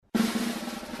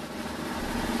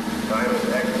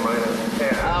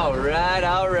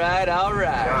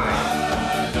guy.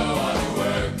 I don't want to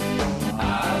work.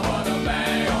 I want to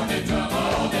bang on the drum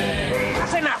all day.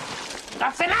 That's enough.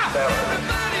 That's enough.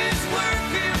 Everybody's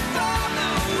working for the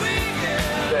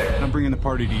weekend. I'm bringing the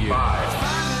party to you. 5,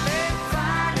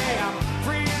 Friday, I'm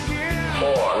free again.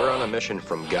 4, We're on a mission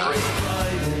from God.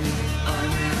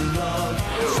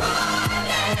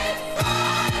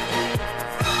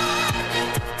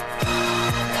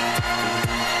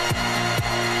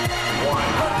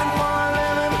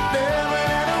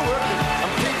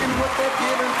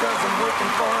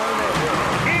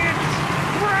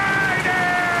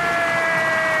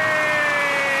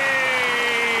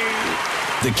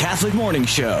 The Catholic Morning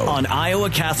Show on Iowa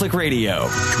Catholic Radio.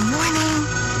 Good morning.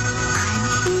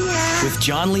 I'm here. With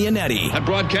John Leonetti, That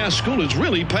broadcast school has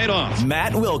really paid off.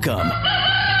 Matt Wilkham,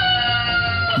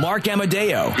 Mark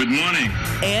Amadeo, Good morning.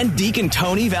 and Deacon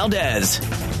Tony Valdez.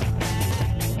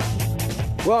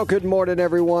 Well, good morning,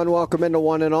 everyone. Welcome into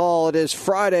One and All. It is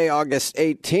Friday, August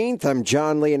 18th. I'm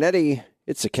John Leonetti.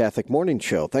 It's the Catholic Morning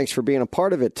Show. Thanks for being a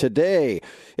part of it today.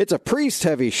 It's a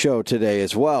priest-heavy show today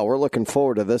as well. We're looking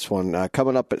forward to this one.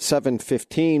 Coming up at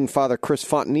 7:15, Father Chris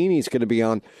Fontanini is going to be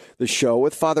on the show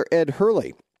with Father Ed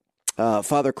Hurley.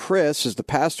 Father Chris is the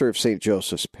pastor of St.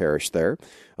 Joseph's Parish there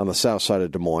on the south side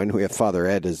of Des Moines. We have Father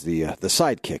Ed as the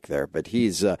sidekick there, but he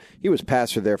was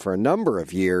pastor there for a number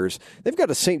of years. They've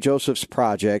got a St. Joseph's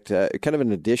project, kind of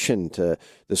an addition to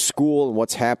the school and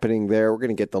what's happening there. We're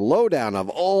going to get the lowdown of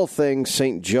all things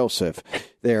St. Joseph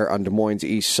there on Des Moines'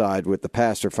 east side with the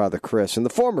pastor, Father Chris, and the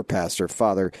former pastor,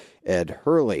 Father Ed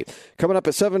Hurley. Coming up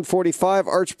at 7:45,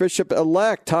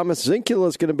 Archbishop-elect Thomas Zinkula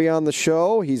is going to be on the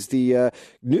show. He's the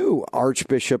new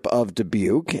Archbishop of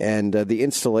Dubuque, and the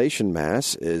installation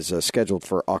mass is scheduled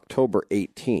for October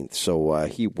 18th. So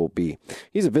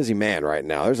he's a busy man right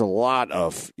now. There's a lot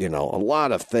of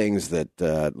things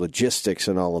that logistics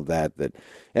and all of that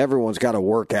everyone's got to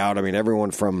work out. I mean,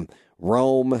 everyone from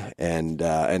Rome and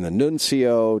the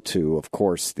nuncio to, of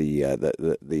course,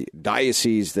 the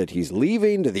diocese that he's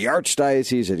leaving, to the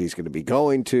archdiocese that he's going to be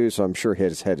going to. So I'm sure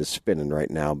his head is spinning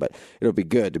right now, but it'll be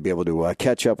good to be able to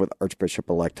catch up with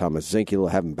Archbishop-elect Thomas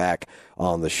Zinkula, have him back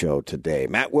on the show today.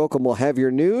 Matt Wilkham will have your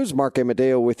news, Mark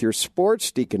Amadeo with your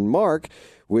sports, Deacon Mark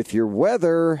with your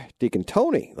weather, Deacon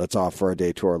Tony, let's offer our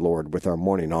day to our Lord with our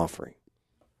morning offering.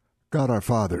 God our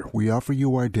Father, we offer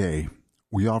you our day.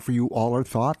 We offer you all our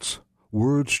thoughts,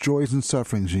 words, joys, and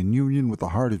sufferings in union with the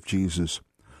heart of Jesus.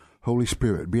 Holy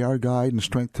Spirit, be our guide and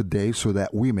strength today so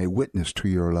that we may witness to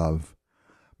your love.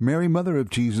 Mary, Mother of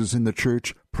Jesus in the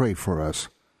Church, pray for us.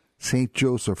 Saint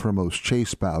Joseph, her most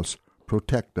chaste spouse,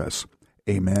 protect us.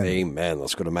 Amen. Amen.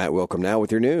 Let's go to Matt Wilkham now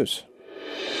with your news.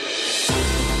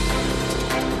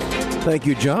 Thank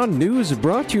you, John. News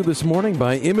brought to you this morning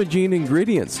by Imogene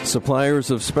Ingredients,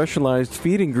 suppliers of specialized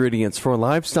feed ingredients for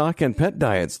livestock and pet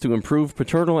diets to improve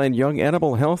paternal and young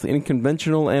animal health in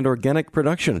conventional and organic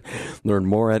production. Learn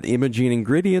more at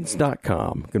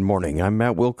ImogeneIngredients.com. Good morning. I'm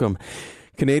Matt Wilkham.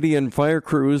 Canadian fire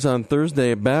crews on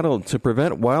Thursday battled to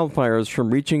prevent wildfires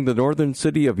from reaching the northern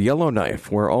city of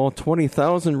Yellowknife, where all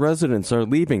 20,000 residents are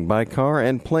leaving by car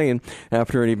and plane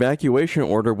after an evacuation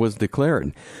order was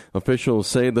declared. Officials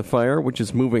say the fire, which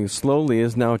is moving slowly,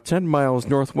 is now 10 miles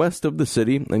northwest of the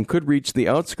city and could reach the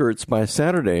outskirts by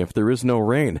Saturday if there is no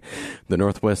rain. The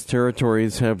Northwest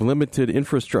Territories have limited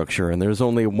infrastructure, and there's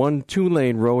only one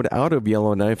 2-lane road out of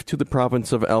Yellowknife to the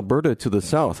province of Alberta to the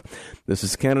south. This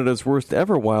is Canada's worst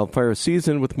ever wildfire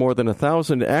season, with more than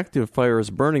 1,000 active fires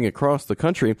burning across the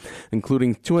country,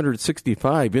 including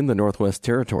 265 in the Northwest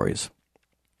Territories.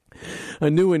 A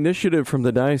new initiative from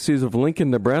the Diocese of Lincoln,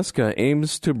 Nebraska,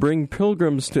 aims to bring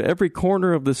pilgrims to every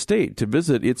corner of the state to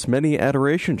visit its many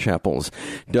adoration chapels.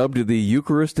 Dubbed the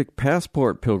Eucharistic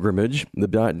Passport Pilgrimage, the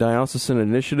diocesan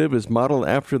initiative is modeled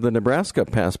after the Nebraska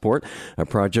Passport, a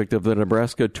project of the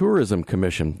Nebraska Tourism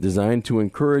Commission designed to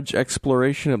encourage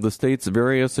exploration of the state's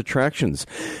various attractions.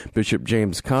 Bishop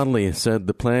James Conley said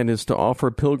the plan is to offer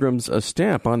pilgrims a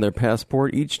stamp on their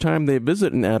passport each time they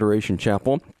visit an adoration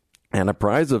chapel, and a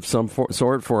prize of some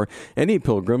sort for any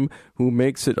pilgrim who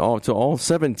makes it all to all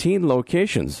 17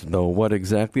 locations, though what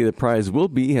exactly the prize will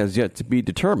be has yet to be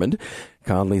determined.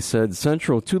 Conley said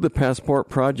central to the Passport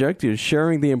Project is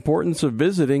sharing the importance of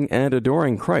visiting and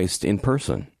adoring Christ in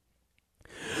person.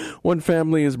 One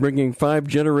family is bringing 5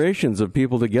 generations of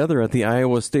people together at the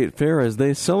Iowa State Fair as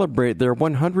they celebrate their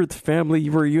 100th family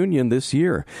reunion this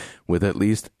year. With at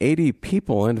least 80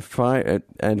 people and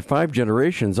 5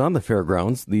 generations on the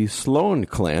fairgrounds, the Sloan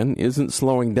clan isn't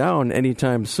slowing down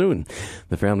anytime soon.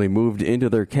 The family moved into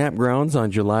their campgrounds on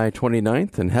July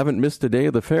 29th and haven't missed a day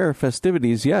of the fair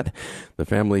festivities yet. The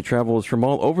family travels from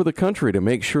all over the country to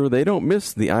make sure they don't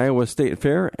miss the Iowa State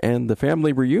Fair and the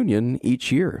family reunion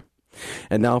each year.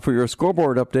 And now for your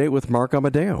scoreboard update with Mark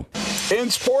Amadeo. In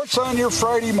sports on your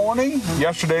Friday morning,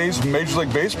 yesterday's Major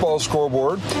League Baseball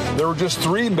scoreboard, there were just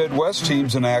 3 Midwest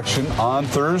teams in action on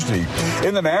Thursday.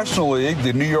 In the National League,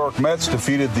 the New York Mets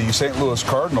defeated the St. Louis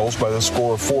Cardinals by the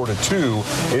score of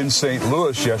 4-2 in St.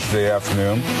 Louis yesterday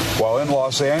afternoon, while in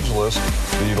Los Angeles,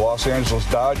 the Los Angeles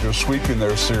Dodgers sweeping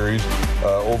their series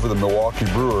over the Milwaukee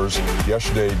Brewers.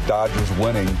 Yesterday, Dodgers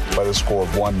winning by the score of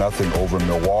 1-0 over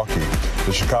Milwaukee.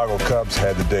 The Chicago Cubs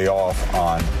had the day off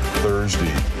on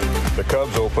Thursday. The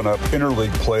Cubs open up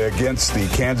interleague play against the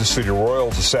Kansas City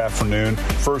Royals this afternoon.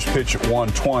 First pitch at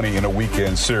 1:20 in a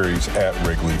weekend series at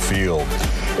Wrigley Field.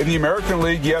 In the American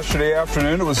League yesterday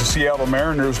afternoon, it was the Seattle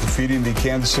Mariners defeating the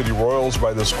Kansas City Royals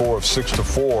by the score of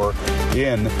 6-4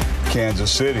 in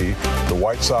Kansas City. The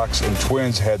White Sox and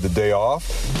Twins had the day off,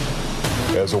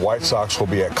 as the White Sox will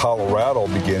be at Colorado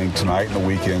beginning tonight in the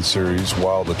weekend series,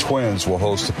 while the Twins will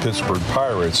host the Pittsburgh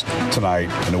Pirates tonight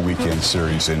in a weekend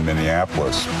series in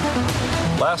Minneapolis.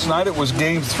 Last night it was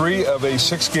Game 3 of a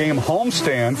 6-game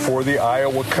homestand for the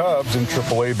Iowa Cubs in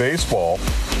AAA baseball.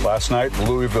 Last night, the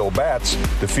Louisville Bats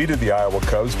defeated the Iowa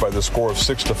Cubs by the score of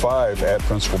 6-5 at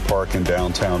Principal Park in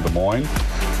downtown Des Moines.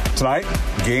 Tonight,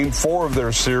 Game 4 of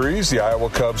their series, the Iowa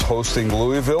Cubs hosting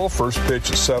Louisville. First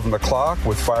pitch at 7 o'clock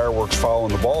with fireworks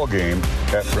following the ball game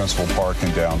at Principal Park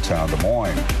in downtown Des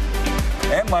Moines.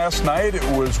 And last night, it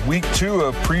was week 2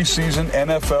 of preseason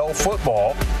NFL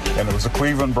football, and it was the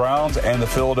Cleveland Browns and the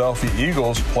Philadelphia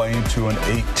Eagles playing to an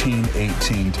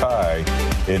 18-18 tie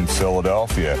in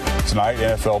Philadelphia. Tonight,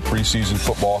 NFL preseason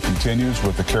football continues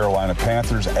with the Carolina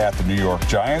Panthers at the New York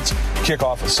Giants.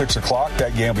 Kickoff at 6 o'clock.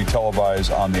 That game will be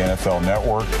televised on the NFL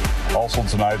Network. Also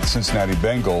tonight, the Cincinnati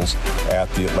Bengals at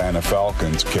the Atlanta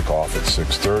Falcons. Kickoff at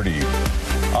 6:30.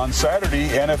 On Saturday,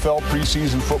 NFL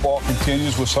preseason football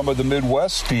continues with some of the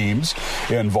Midwest teams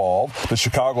involved. The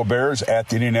Chicago Bears at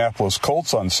the Indianapolis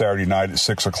Colts on Saturday night at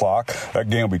 6 o'clock. That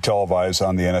game will be televised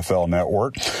on the NFL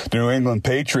Network. The New England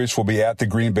Patriots will be at the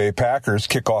Green Bay Packers.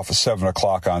 Kickoff at 7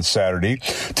 o'clock on Saturday.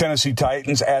 Tennessee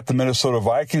Titans at the Minnesota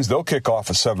Vikings. They'll kick off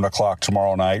at 7 o'clock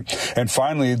tomorrow night. And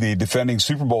finally, the defending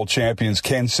Super Bowl champions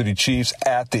Kansas City Chiefs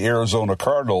at the Arizona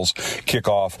Cardinals. Kick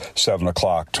off 7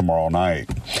 o'clock tomorrow night.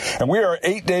 And we are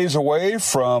 8 days away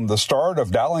from the start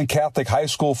of Dowling Catholic High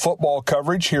School football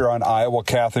coverage here on Iowa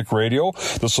Catholic Radio.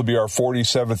 This will be our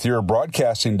 47th year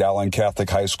broadcasting Dowling Catholic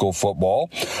High School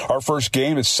football. Our first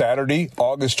game is Saturday,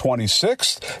 August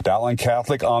 26th. Dowling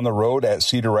Catholic on the road at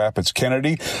Cedar Rapids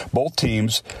Kennedy. Both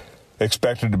teams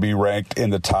expected to be ranked in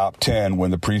the top 10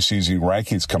 when the preseason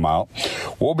rankings come out.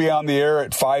 We'll be on the air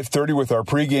at 5:30 with our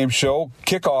pregame show.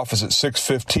 Kickoff is at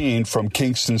 6:15 from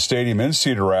Kingston Stadium in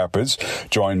Cedar Rapids.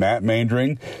 Join Matt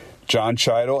Maindring, John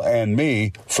Chido, and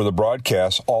me for the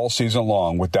broadcast all season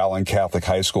long with Dowling Catholic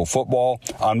High School football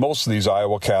on most of these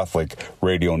Iowa Catholic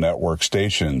radio network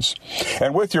stations.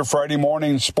 And with your Friday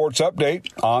morning sports update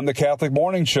on the Catholic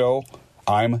Morning Show,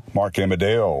 I'm Mark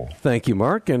Amadeo. Thank you,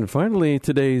 Mark. And finally,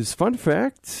 today's fun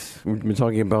fact. We've been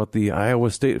talking about the Iowa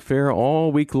State Fair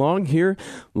all week long here.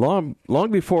 Long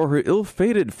before her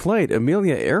ill-fated flight,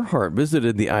 Amelia Earhart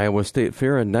visited the Iowa State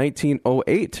Fair in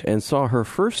 1908 and saw her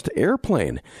first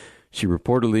airplane. She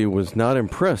reportedly was not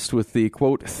impressed with the,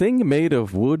 quote, thing made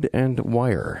of wood and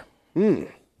wire.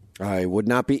 I would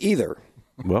not be either.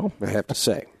 Well, I have to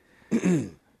say.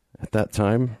 At that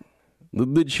time,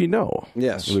 little did she know.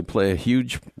 Yes. It would play a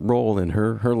huge role in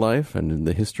her life and in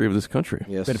the history of this country.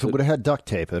 Yes. But if it would have had duct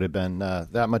tape, it would have been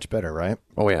that much better, right?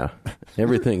 Oh, yeah.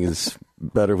 Everything is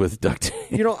better with duct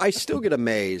tape. You know, I still get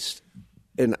amazed,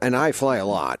 and I fly a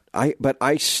lot, but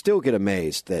I still get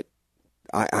amazed that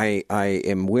I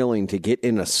am willing to get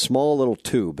in a small little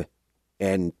tube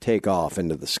and take off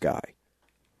into the sky.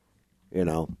 You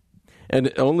know?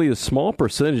 And only a small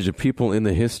percentage of people in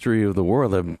the history of the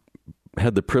world have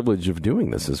had the privilege of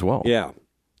doing this as well. Yeah.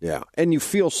 And you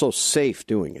feel so safe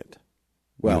doing it.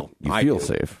 Well, you feel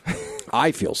safe.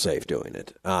 I feel safe doing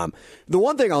it. The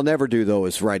one thing I'll never do, though,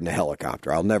 is ride in a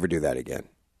helicopter. I'll never do that again.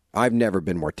 I've never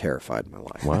been more terrified in my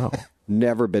life. Wow.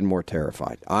 Never been more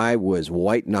terrified. I was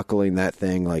white-knuckling that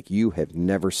thing like you have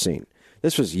never seen.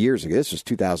 This was years ago. This was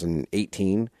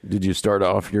 2018. Did you start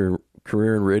off your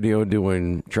career in radio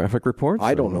doing traffic reports?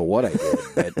 I don't know what I did.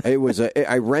 But it was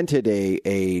I rented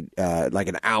a like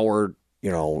an hour,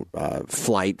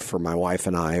 flight for my wife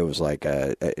and I. It was like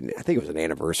I think it was an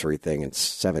anniversary thing in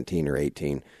 2017 or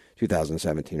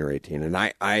 18. And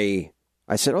I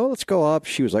said, "Oh, let's go up."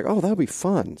 She was like, "Oh, that'll be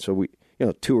fun." So we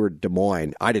toured Des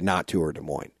Moines. I did not tour Des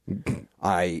Moines.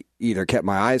 I either kept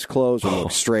my eyes closed or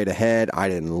looked straight ahead. I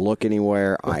didn't look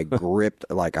anywhere. I gripped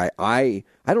like I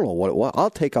don't know what it was. I'll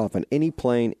take off on any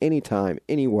plane, anytime,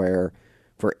 anywhere,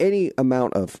 for any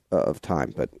amount of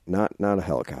time, but not a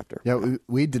helicopter. Yeah,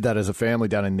 we did that as a family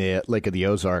down in the Lake of the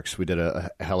Ozarks. We did a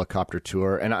helicopter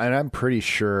tour, and I'm pretty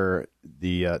sure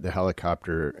the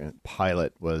helicopter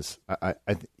pilot was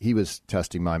he was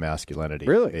testing my masculinity.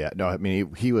 Really? Yeah. No, I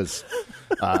mean he was.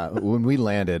 When we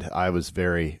landed, I was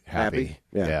very happy.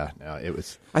 Yeah. No, it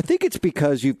was. I think it's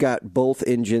because you've got both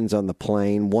engines on the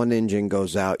plane. One engine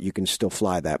goes out, you can still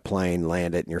fly that plane,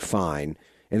 land it, and you're fine.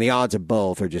 And the odds of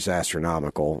both are just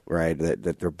astronomical, right?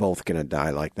 That they're both going to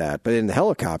die like that. But in the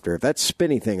helicopter, if that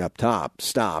spinny thing up top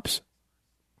stops,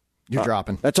 you're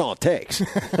dropping. That's all it takes,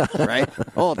 right?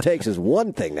 All it takes is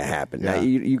one thing to happen. Yeah. Now,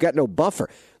 you got no buffer.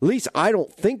 At least I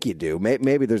don't think you do.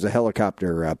 Maybe there's a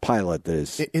helicopter pilot that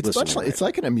is. It's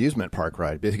like an amusement park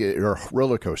ride or a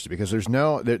roller coaster because there's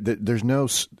no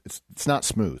it's not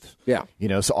smooth. Yeah.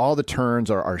 So all the turns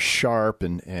are sharp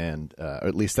and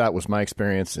at least that was my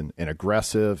experience and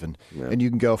aggressive and you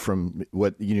can go from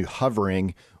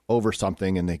hovering over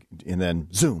something and then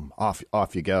zoom off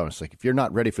you go. It's like if you're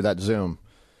not ready for that zoom.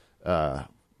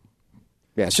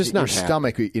 It's just not your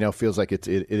stomach. Feels like it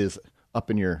is up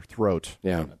in your throat.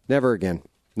 Yeah, never again.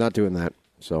 Not doing that.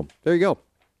 So there you go.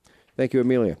 Thank you,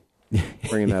 Amelia,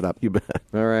 bringing that up. You bet.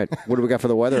 All right, what do we got for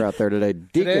the weather out there today,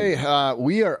 Deacon? Today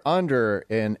we are under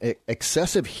an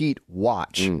excessive heat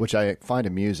watch, which I find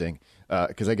amusing.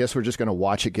 Because I guess we're just going to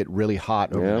watch it get really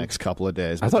hot over the next couple of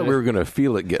days. I thought we were going to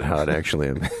feel it get hot,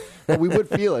 actually. Well, we would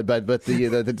feel it, but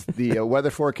the weather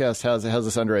forecast has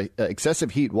us under an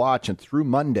excessive heat watch, and through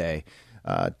Monday.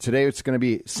 Today it's going to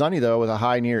be sunny, though, with a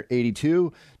high near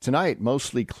 82. Tonight,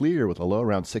 mostly clear with a low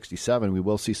around 67. We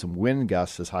will see some wind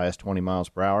gusts as high as 20 miles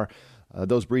per hour.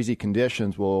 Those breezy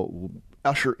conditions will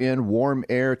usher in warm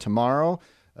air tomorrow.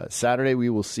 Saturday, we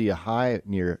will see a high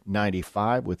near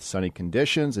 95 with sunny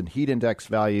conditions and heat index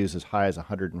values as high as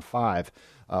 105.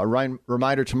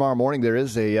 Reminder, tomorrow morning there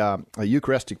is a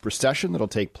Eucharistic procession that will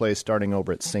take place starting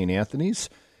over at St. Anthony's.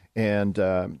 And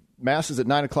Mass is at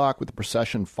 9 o'clock with the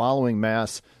procession following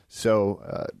Mass.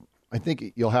 So I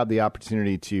think you'll have the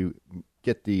opportunity to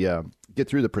get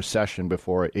through the procession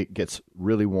before it gets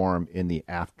really warm in the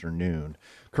afternoon.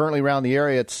 Currently around the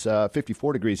area, it's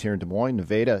 54 degrees here in Des Moines.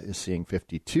 Nevada is seeing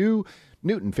 52,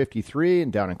 Newton 53,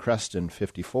 and down in Creston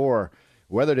 54.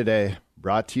 Weather today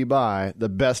brought to you by the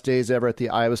best days ever at the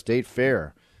Iowa State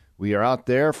Fair. We are out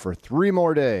there for 3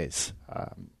 more days.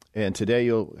 And today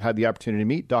you'll have the opportunity to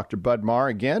meet Dr. Bud Marr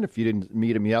again. If you didn't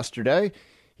meet him yesterday,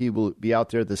 he will be out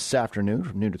there this afternoon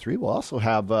from noon to 3. We'll also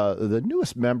have the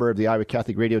newest member of the Iowa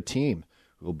Catholic Radio team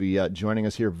who will be joining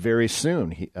us here very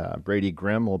soon. Brady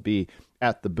Grimm will be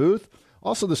at the booth.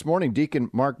 Also this morning, Deacon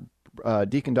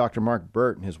Dr. Mark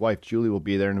Burt and his wife Julie will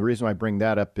be there. And the reason why I bring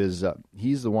that up is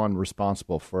he's the one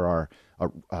responsible for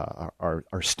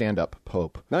our stand-up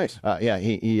Pope. Nice.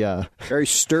 He very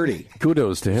sturdy.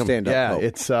 Kudos to him. Stand-up Pope.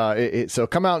 It's so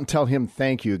come out and tell him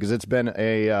thank you because it's been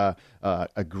a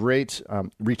great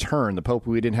return. The Pope,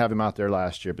 we didn't have him out there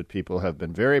last year, but people have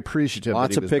been very appreciative.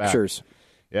 Lots that he of was pictures. Back.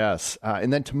 Yes,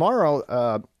 and then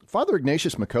tomorrow. Father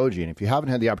Ignatius Makoji, and if you haven't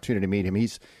had the opportunity to meet him,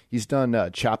 he's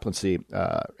done chaplaincy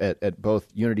at both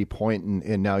Unity Point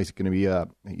and now he's going to be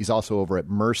he's also over at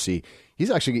Mercy.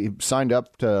 He's actually signed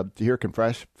up to hear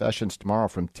confessions tomorrow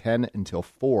from 10 until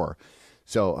 4.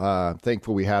 So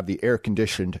thankful we have the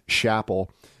air-conditioned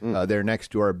chapel there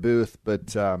next to our booth.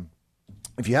 But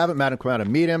if you haven't met him, come out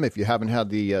and meet him. If you haven't had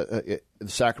the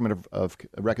sacrament of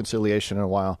reconciliation in a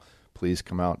while, please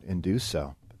come out and do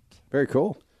so. Very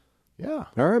cool. Yeah.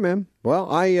 All right, man.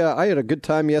 Well, I had a good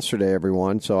time yesterday,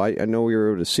 everyone. So I know we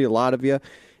were able to see a lot of you,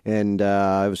 and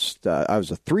I was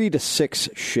a 3 to 6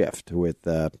 shift with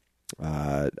Bo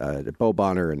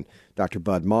Bonner and Dr.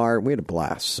 Bud Marr. We had a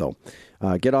blast. So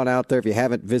get on out there if you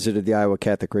haven't visited the Iowa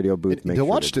Catholic Radio booth. To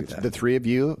watch the three of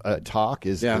you talk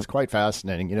is quite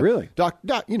fascinating. Really,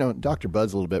 Dr.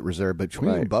 Bud's a little bit reserved, but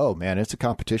between you and Bo, man, it's a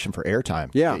competition for airtime.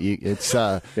 Yeah,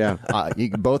 you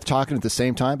both talking at the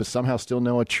same time, but somehow still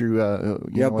know what you.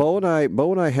 Bo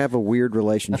and I have a weird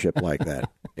relationship like that.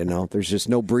 There's just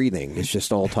no breathing. It's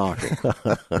just all talking.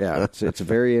 Yeah, it's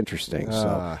very interesting.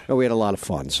 So we had a lot of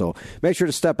fun. So make sure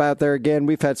to step out there again.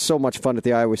 We've had so much fun at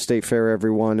the Iowa State Fair,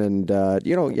 everyone. And,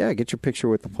 get your picture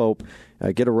with the Pope.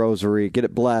 Get a rosary, get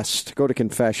it blessed, go to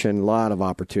confession. A lot of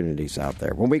opportunities out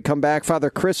there. When we come back,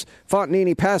 Father Chris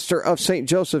Fontanini, pastor of St.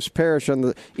 Joseph's Parish on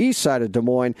the east side of Des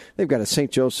Moines. They've got a St.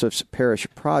 Joseph's Parish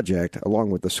project along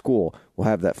with the school. We'll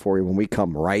have that for you when we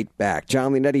come right back.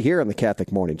 John Leonetti here on the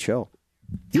Catholic Morning Show.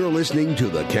 You're listening to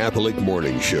the Catholic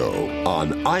Morning Show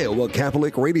on Iowa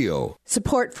Catholic Radio.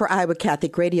 Support for Iowa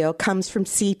Catholic Radio comes from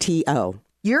CTO.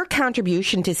 Your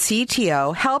contribution to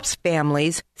CTO helps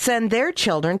families send their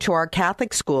children to our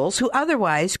Catholic schools who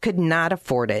otherwise could not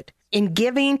afford it. In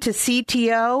giving to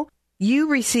CTO, you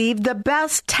receive the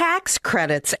best tax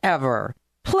credits ever.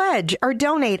 Pledge or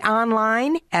donate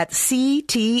online at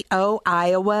ctoiowa.org.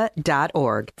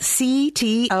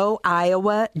 ctoiowa.org.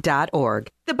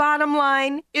 The bottom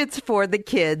line, it's for the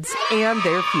kids and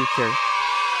their future.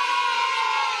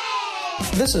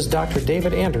 This is Dr.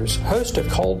 David Anders, host of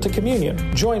Called to Communion.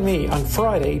 Join me on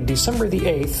Friday, December the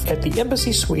 8th at the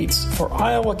Embassy Suites for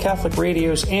Iowa Catholic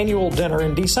Radio's annual dinner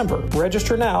in December.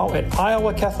 Register now at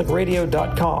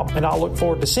iowacatholicradio.com, and I'll look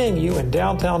forward to seeing you in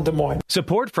downtown Des Moines.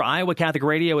 Support for Iowa Catholic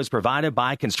Radio is provided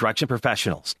by Construction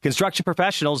Professionals. Construction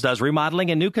Professionals does remodeling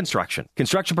and new construction.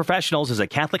 Construction Professionals is a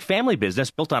Catholic family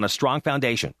business built on a strong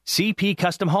foundation.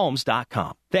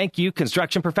 CPCustomHomes.com. Thank you,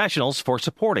 Construction Professionals, for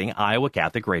supporting Iowa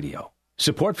Catholic Radio.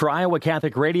 Support for Iowa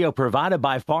Catholic Radio provided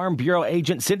by Farm Bureau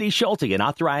Agent Cindy Schulte, an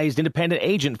authorized independent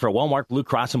agent for Walmart Blue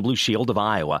Cross and Blue Shield of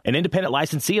Iowa, an independent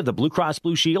licensee of the Blue Cross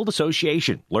Blue Shield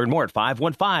Association. Learn more at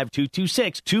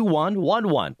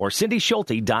 515-226-2111 or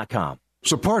cindyschulte.com.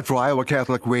 Support for Iowa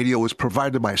Catholic Radio is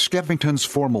provided by Skeffington's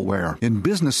Formalware, in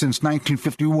business since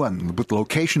 1951, with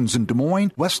locations in Des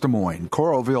Moines, West Des Moines,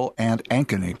 Coralville, and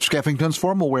Ankeny. Skeffington's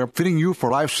Formalware, fitting you for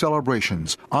life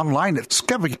celebrations. Online at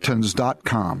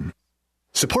skeffingtons.com.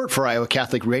 Support for Iowa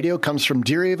Catholic Radio comes from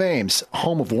Deary of Ames,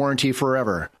 home of Warranty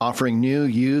Forever, offering new,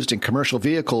 used, and commercial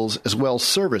vehicles as well as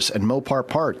service and Mopar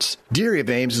parts. Deary of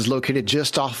Ames is located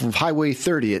just off of Highway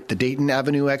 30 at the Dayton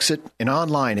Avenue exit and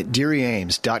online at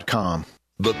DearyAmes.com.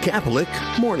 The Catholic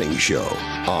Morning Show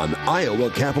on Iowa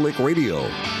Catholic Radio.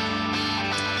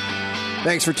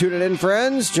 Thanks for tuning in,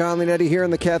 friends. John Leonetti here on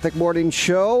the Catholic Morning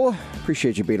Show.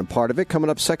 Appreciate you being a part of it.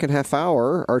 Coming up second half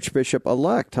hour,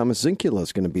 Archbishop-elect Thomas Zinkula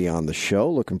is going to be on the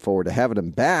show. Looking forward to having him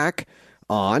back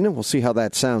on. We'll see how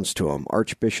that sounds to him.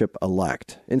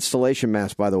 Archbishop-elect. Installation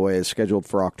Mass, by the way, is scheduled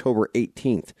for October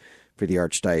 18th for the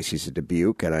Archdiocese of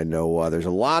Dubuque. And I know there's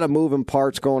a lot of moving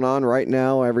parts going on right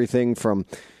now. Everything from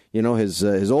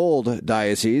his old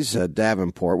diocese,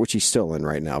 Davenport, which he's still in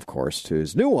right now, of course, to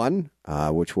his new one,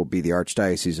 which will be the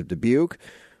Archdiocese of Dubuque.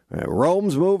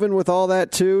 Rome's moving with all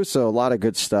that, too, so a lot of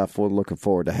good stuff. We're looking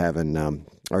forward to having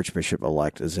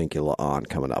Archbishop-elect Zinkula on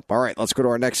coming up. All right, let's go to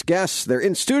our next guests. They're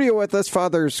in studio with us,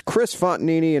 Fathers Chris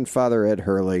Fontanini and Father Ed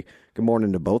Hurley. Good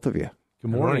morning to both of you.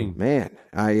 Good morning. Man,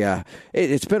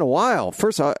 it's been a while.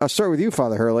 First, I'll start with you,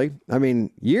 Father Hurley. I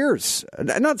mean, years,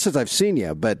 not since I've seen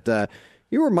you, but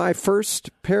you were my first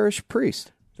parish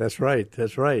priest. That's right.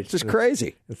 It's just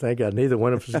crazy. Thank God. Neither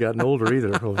one of us has gotten older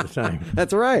either over the time.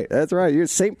 That's right. You're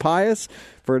St. Pius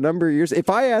for a number of years. If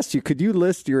I asked you, could you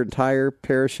list your entire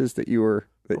parishes that you were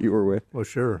with? Well,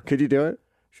 sure. Could you do it?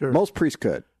 Sure. Most priests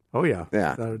could. Oh yeah.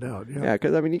 Yeah. Without a doubt. Yeah.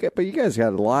 Because you guys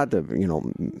got a lot of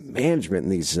management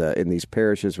in these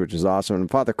parishes, which is awesome.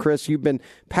 And Father Chris, you've been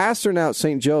pastoring out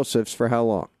St. Joseph's for how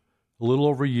long? A little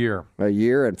over a year. A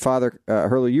year. And Father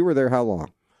Hurley, you were there how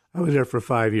long? I was there for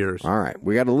 5 years. All right.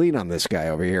 We got to lean on this guy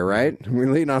over here, right? We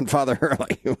lean on Father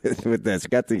Hurley with this.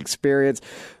 Got the experience.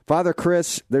 Father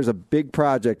Chris, there's a big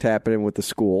project happening with the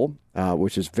school,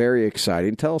 which is very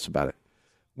exciting. Tell us about it.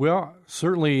 Well,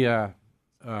 certainly a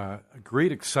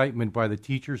great excitement by the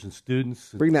teachers and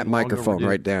students. Bring that microphone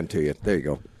right down to you. There you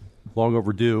go. Long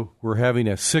overdue. We're having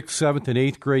a 6th, 7th, and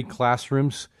 8th grade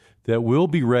classrooms that will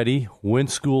be ready when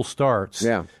school starts.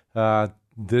 Yeah.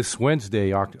 This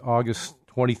Wednesday, August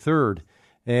 23rd.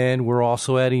 And we're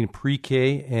also adding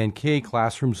pre-K and K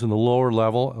classrooms in the lower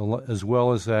level, as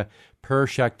well as a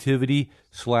parish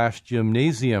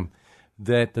activity/gymnasium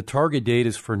that the target date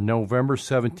is for November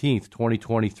 17th,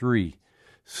 2023.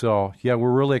 So, yeah,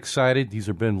 we're really excited. These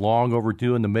have been long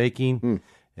overdue in the making,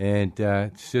 and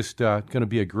it's just going to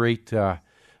be a great thing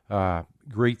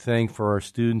for our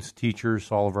students,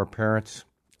 teachers, all of our parents.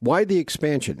 Why the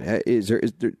expansion? There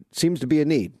seems to be a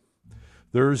need.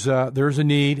 There's a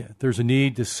need. There's a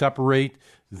need to separate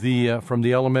from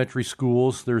the elementary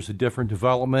schools. There's a different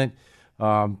development.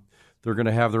 They're going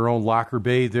to have their own locker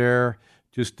bay there.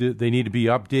 they need to be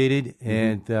updated.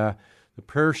 And the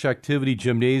Parish Activity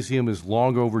Gymnasium is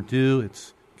long overdue.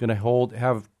 It's going to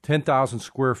have 10,000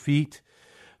 square feet,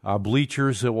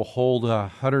 bleachers that will hold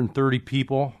 130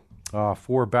 people,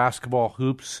 4 basketball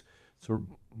hoops. So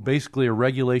basically a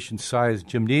regulation-sized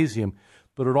gymnasium.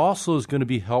 But it also is going to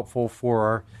be helpful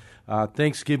for our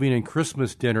Thanksgiving and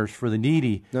Christmas dinners for the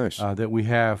needy that we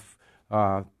have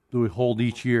that we hold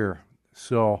each year.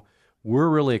 So we're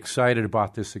really excited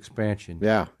about this expansion.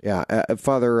 Yeah.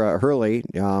 Father Hurley,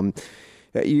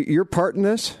 your part in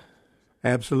this?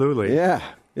 Absolutely. Yeah.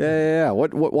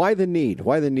 What? Why the need?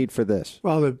 Why the need for this?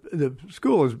 Well, the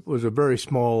school was a very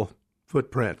small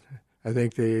footprint. I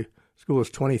think the school is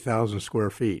 20,000 square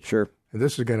feet. Sure. And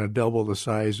this is going to double the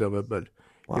size of it. But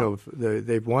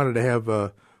they've wanted to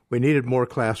have. We needed more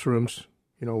classrooms.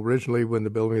 Originally when the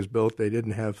building was built, they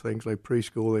didn't have things like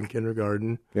preschool and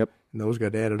kindergarten. Yep. And those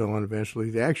got added on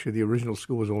eventually. Actually, the original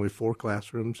school was only 4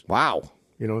 classrooms. Wow.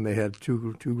 And they had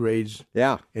two grades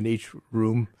in each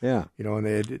room. Yeah. And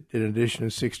they did an addition in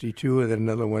 62 and then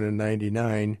another one in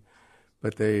 99.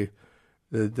 But the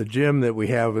gym that we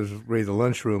have is really the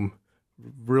lunchroom,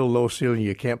 real low ceiling.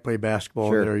 You can't play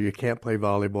basketball there. You can't play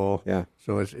volleyball. Yeah.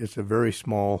 So it's a very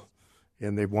small,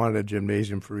 and they've wanted a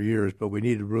gymnasium for years, but we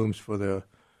needed rooms to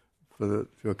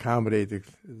accommodate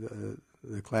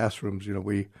the classrooms.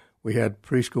 We had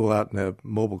preschool out in a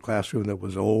mobile classroom that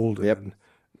was old and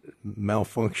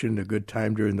malfunctioned a good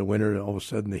time during the winter. All of a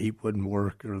sudden, the heat wouldn't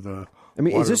work, or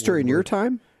is this during your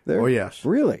time there? Oh yes,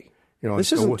 really.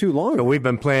 This isn't too long. So we've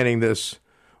been planning this.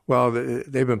 Well,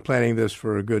 they've been planning this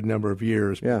for a good number of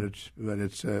years, but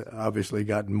it's obviously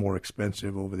gotten more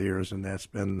expensive over the years, and that's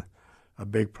been a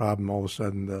big problem. All of a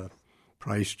sudden, the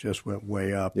price just went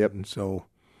way up, and so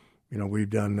we've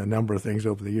done a number of things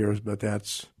over the years, but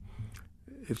it's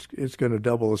going to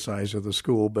double the size of the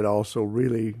school, but also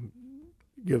really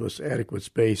give us adequate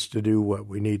space to do what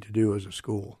we need to do as a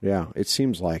school. Yeah, it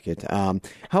seems like it.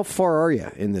 How far are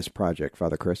you in this project,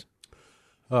 Father Chris?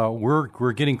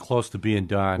 We're getting close to being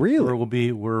done.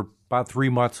 Really? We're about 3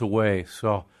 months away.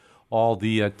 So all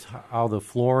the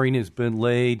flooring has been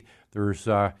laid. There's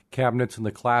cabinets in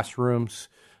the classrooms.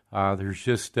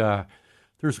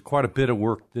 There's quite a bit of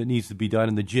work that needs to be done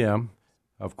in the gym,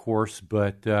 of course,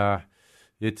 but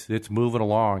it's moving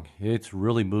along. It's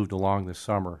really moved along this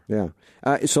summer. Yeah.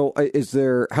 So is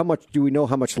there, do we know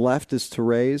how much left is to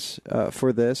raise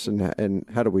for this, and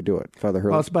how do we do it, Father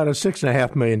Hurley? Well, it's about a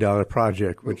 $6.5 million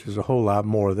project, which is a whole lot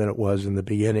more than it was in the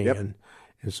beginning. Yep.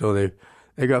 And so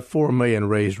they got $4 million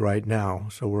raised right now,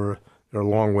 so they're a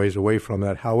long ways away from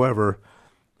that. However,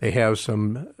 they have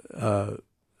some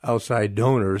outside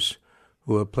donors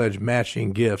who have pledged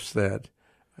matching gifts that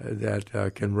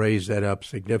can raise that up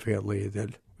significantly.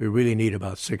 That we really need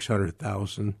about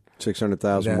 $600,000.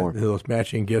 $600,000 more. Those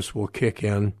matching gifts will kick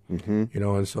in,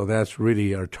 and so that's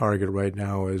really our target right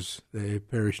now. Is the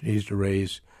parish needs to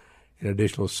raise an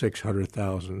additional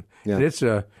 $600,000. Yeah. And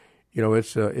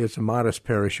it's a modest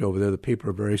parish over there. The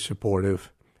people are very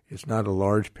supportive. It's not a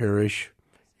large parish.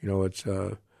 It's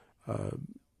a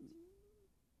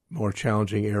more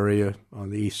challenging area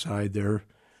on the east side there.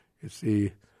 It's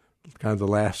the kind of the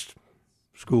last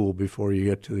school before you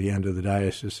get to the end of the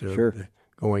diocese there, sure.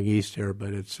 Going east here,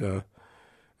 but it's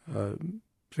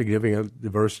significant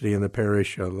diversity in the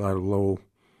parish, a lot of low,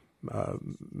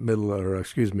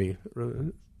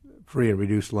 free and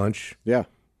reduced lunch. Yeah.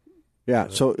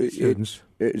 So students.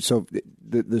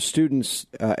 The students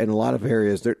in a lot of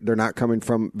areas, they're not coming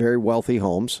from very wealthy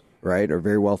homes, right, or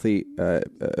very wealthy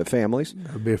families.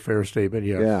 That would be a fair statement.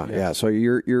 Yes. Yeah. So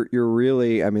you're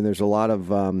really, there's a lot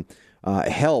of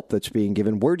help that's being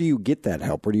given. Where do you get that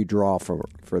help? Where do you draw for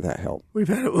that help? We've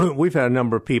had a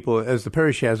number of people, as the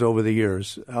parish has over the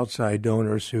years, outside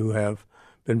donors who have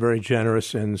been very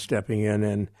generous in stepping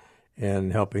in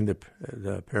and helping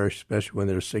the parish, especially when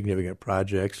there's significant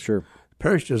projects. Sure. The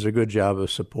parish does a good job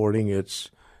of supporting its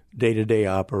day-to-day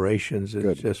operations.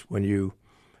 It's just when you've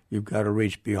got to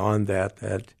reach beyond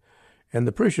that. And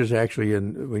the parishioners actually,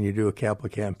 when you do a capital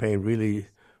campaign,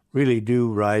 really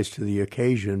do rise to the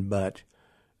occasion, but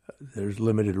there's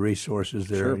limited resources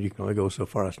there. Sure. You can only go so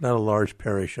far. It's not a large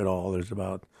parish at all. There's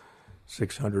about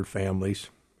 600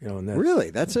 families. And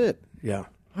that's it? Yeah.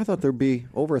 I thought there'd be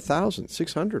over 1,000,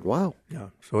 600. Wow. Yeah.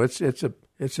 So it's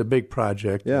a big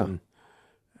project. Yeah.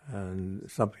 And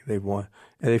something they've won,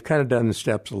 and they've kind of done the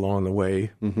steps along the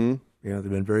way. Mm-hmm. They've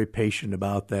been very patient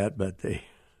about that, but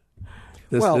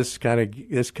this kind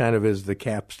of is the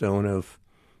capstone of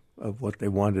what they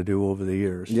wanted to do over the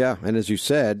years. Yeah, and as you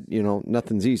said,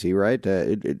 nothing's easy, right?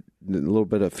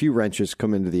 a few wrenches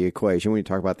come into the equation when you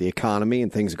talk about the economy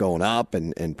and things going up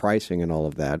and pricing and all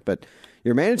of that. But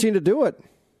you're managing to do it.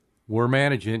 We're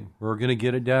managing. We're going to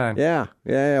get it done. Yeah.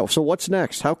 So what's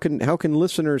next? How can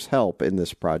listeners help in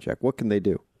this project? What can they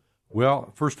do?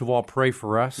 Well, first of all, pray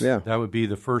for us. Yeah. That would be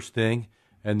the first thing.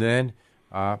 And then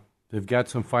they've got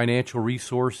some financial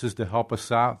resources to help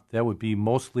us out. That would be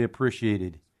mostly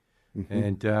appreciated.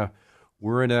 Mm-hmm. And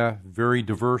we're in a very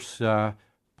diverse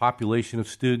population of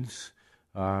students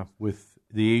with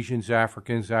the Asians,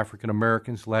 Africans, African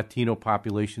Americans, Latino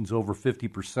populations over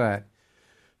 50%.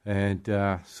 And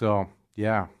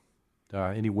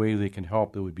any way they can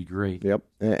help, that would be great. Yep.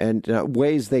 And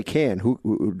ways they can.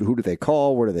 Who do they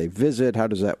call? Where do they visit? How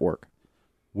does that work?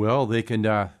 Well, they can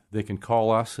call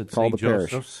us at St.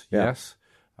 Joseph's. Yeah. Yes,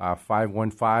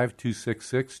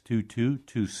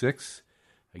 515-266-2226.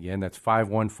 Again, that's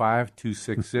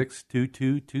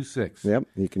 515-266-2226. Yep,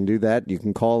 you can do that. You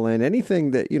can call in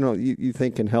anything that you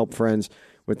think can help friends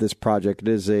with this project. It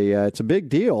is it's a big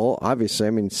deal. Obviously, I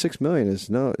mean, $6 million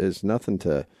is nothing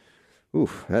to.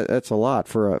 Oof, that's a lot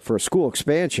for a school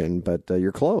expansion. But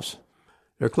you're close.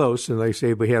 They're close, and like I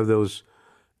say, we have those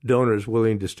donors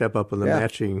willing to step up on the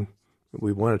matching.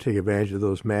 We want to take advantage of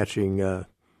those matching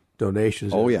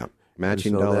donations. Oh yeah,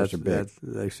 matching dollars are big.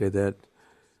 Like I say, that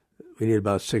we need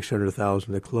about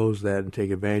 $600,000 to close that and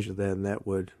take advantage of that, and that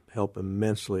would help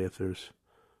immensely if there's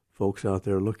folks out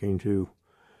there looking to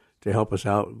help us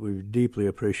out. We deeply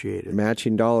appreciate it.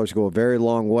 Matching dollars go a very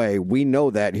long way. We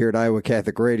know that here at Iowa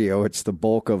Catholic Radio. It's the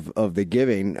bulk of the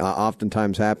giving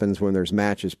oftentimes happens when there's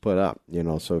matches put up.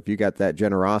 So if you got that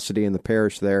generosity in the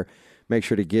parish there, make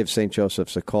sure to give St.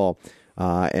 Joseph's a call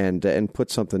and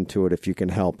put something to it if you can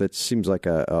help. It seems like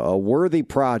a worthy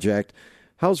project.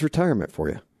 How's retirement for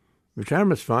you?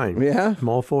 Retirement's fine. Yeah? I'm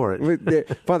all for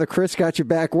it. Father Chris got you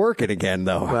back working again,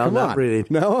 though. Well, Come not on. really.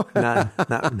 No? Not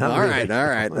all really.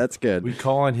 right. That's good. We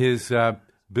call on his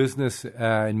business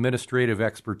administrative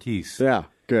expertise. Yeah,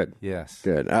 good. Yes.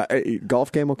 Good.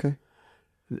 Golf game okay?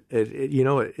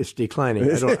 It's declining.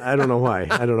 I don't know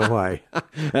why.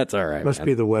 That's all right. Must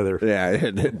be the weather.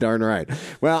 Yeah, darn right.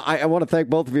 Well, I want to thank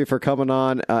both of you for coming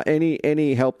on.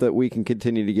 Any help that we can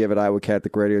continue to give at Iowa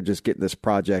Catholic Radio, just getting this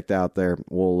project out there,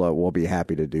 we'll be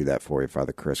happy to do that for you,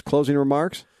 Father Chris. Closing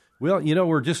remarks? Well,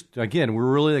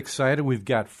 we're really excited. We've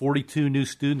got 42 new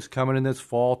students coming in this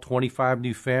fall, 25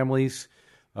 new families.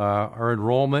 Our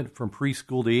enrollment from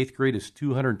preschool to 8th grade is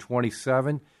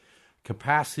 227.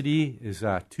 Capacity is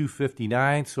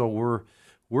 259, so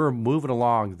we're moving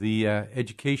along. The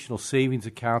educational savings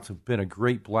accounts have been a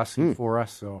great blessing for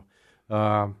us. So,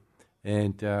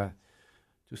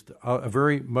 just a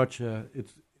very much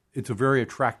it's a very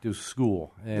attractive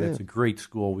school, and it's a great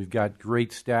school. We've got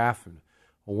great staff and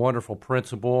a wonderful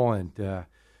principal, and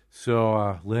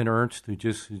Lynn Ernst, who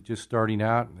just starting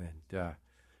out and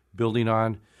building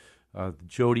on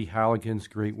Jody Halligan's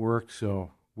great work.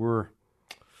 So we're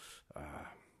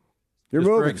You're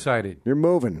moving. Very excited. You're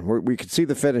moving. We can see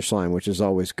the finish line, which is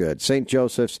always good. St.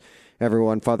 Joseph's,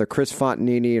 everyone, Father Chris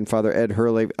Fontanini and Father Ed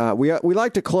Hurley. We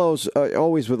like to close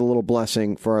always with a little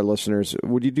blessing for our listeners.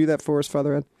 Would you do that for us,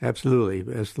 Father Ed? Absolutely.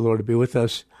 Ask the Lord to be with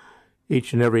us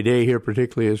each and every day here,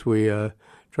 particularly as we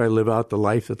try to live out the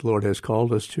life that the Lord has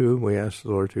called us to. We ask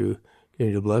the Lord to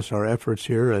continue to bless our efforts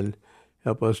here and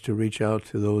help us to reach out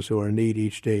to those who are in need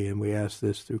each day, and we ask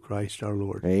this through Christ our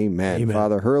Lord. Amen.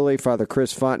 Father Hurley, Father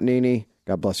Chris Fontanini,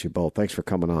 God bless you both. Thanks for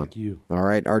coming on. Thank you. All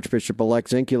right, Archbishop-elect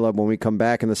Zinkula, when we come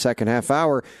back in the second half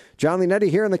hour. John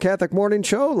Leonetti here on the Catholic Morning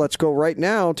Show. Let's go right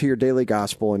now to your daily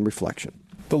gospel and reflection.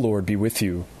 The Lord be with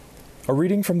you. A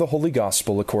reading from the Holy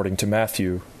Gospel according to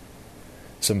Matthew.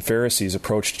 Some Pharisees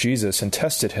approached Jesus and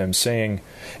tested him, saying,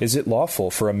 "Is it lawful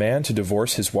for a man to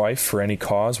divorce his wife for any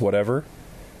cause whatever?"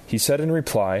 He said in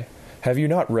reply, "Have you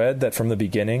not read that from the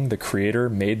beginning the Creator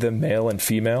made them male and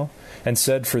female, and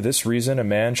said, 'For this reason a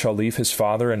man shall leave his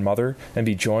father and mother, and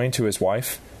be joined to his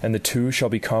wife, and the two shall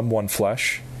become one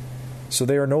flesh'? So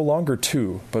they are no longer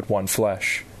two, but one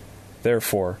flesh.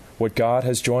 Therefore, what God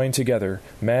has joined together,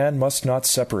 man must not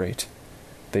separate."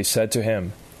 They said to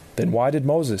him, "Then why did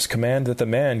Moses command that the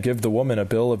man give the woman a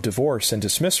bill of divorce and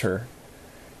dismiss her?"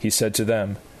 He said to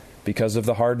them, "Because of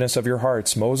the hardness of your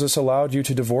hearts, Moses allowed you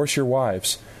to divorce your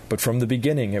wives, but from the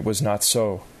beginning it was not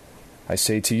so. I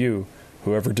say to you,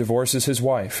 whoever divorces his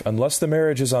wife, unless the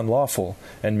marriage is unlawful,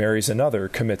 and marries another,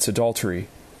 commits adultery."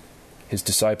 His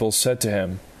disciples said to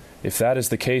him, "If that is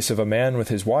the case of a man with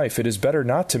his wife, it is better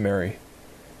not to marry."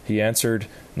 He answered,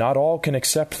 "Not all can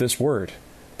accept this word,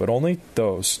 but only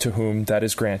those to whom that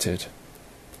is granted.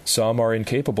 Some are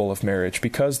incapable of marriage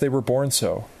because they were born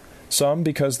so, some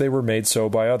because they were made so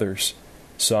by others.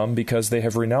 some because they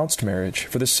have renounced marriage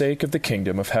for the sake of the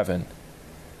kingdom of heaven.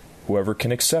 Whoever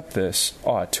can accept this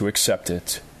ought to accept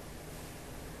it.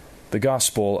 The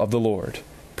Gospel of the Lord.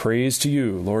 Praise to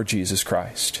you, Lord Jesus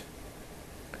Christ.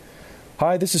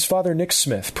 Hi, this is Father Nick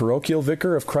Smith, Parochial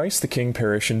Vicar of Christ the King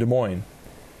Parish in Des Moines.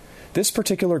 This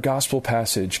particular gospel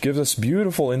passage gives us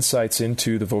beautiful insights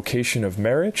into the vocation of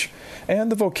marriage and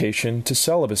the vocation to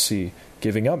celibacy,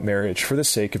 giving up marriage for the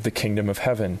sake of the kingdom of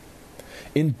heaven.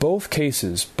 In both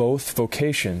cases, both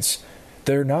vocations,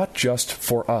 they're not just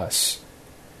for us.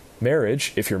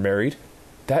 Marriage, if you're married,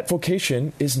 that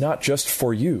vocation is not just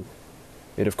for you.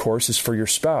 It, of course, is for your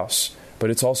spouse, but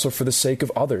it's also for the sake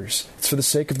of others. It's for the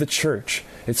sake of the church.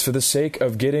 It's for the sake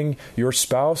of getting your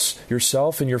spouse,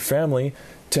 yourself, and your family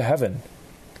to heaven.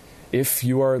 If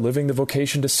you are living the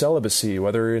vocation to celibacy,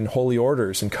 whether in holy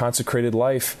orders, in consecrated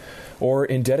life, or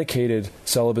in dedicated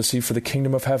celibacy for the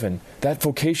kingdom of heaven, that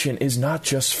vocation is not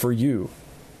just for you.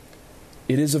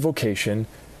 It is a vocation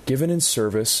given in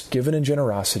service, given in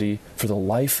generosity for the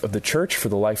life of the church, for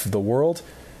the life of the world,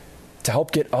 to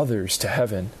help get others to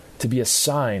heaven, to be a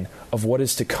sign of what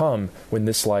is to come when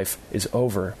this life is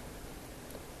over.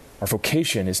 Our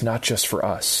vocation is not just for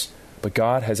us, but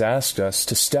God has asked us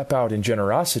to step out in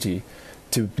generosity,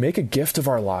 to make a gift of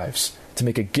our lives, to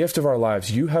make a gift of our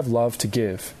lives. You have love to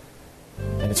give.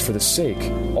 And it's for the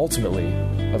sake, ultimately,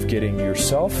 of getting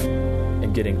yourself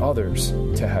and getting others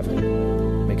to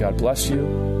heaven. May God bless you,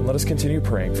 and let us continue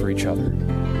praying for each other.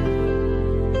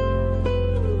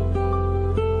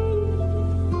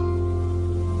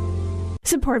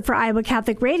 Support for Iowa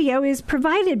Catholic Radio is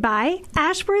provided by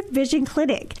Ashworth Vision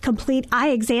Clinic. Complete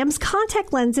eye exams,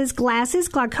 contact lenses, glasses,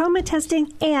 glaucoma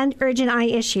testing, and urgent eye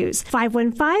issues.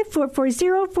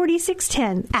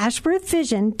 515-440-4610.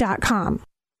 AshworthVision.com.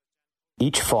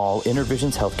 Each fall,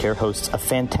 Intervisions Healthcare hosts a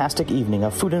fantastic evening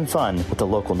of food and fun with the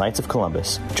local Knights of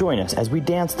Columbus. Join us as we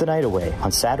dance the night away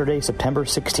on Saturday, September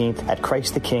 16th at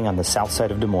Christ the King on the south side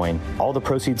of Des Moines. All the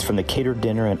proceeds from the catered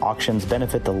dinner and auctions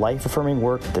benefit the life-affirming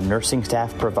work the nursing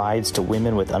staff provides to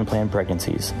women with unplanned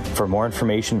pregnancies. For more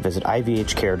information, visit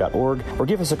ivhcare.org or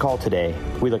give us a call today.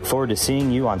 We look forward to seeing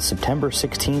you on September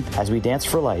 16th as we dance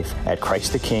for life at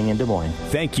Christ the King in Des Moines.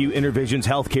 Thank you, Intervisions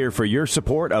Healthcare, for your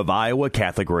support of Iowa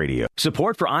Catholic Radio.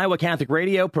 Support for Iowa Catholic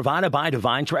Radio provided by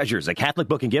Divine Treasures, a Catholic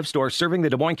book and gift store serving the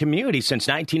Des Moines community since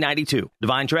 1992.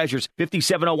 Divine Treasures,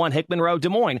 5701 Hickman Road, Des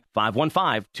Moines,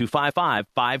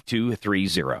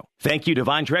 515-255-5230. Thank you,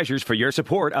 Divine Treasures, for your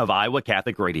support of Iowa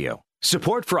Catholic Radio.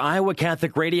 Support for Iowa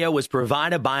Catholic Radio was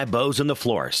provided by Bozen the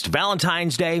Florist.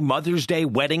 Valentine's Day, Mother's Day,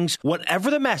 weddings,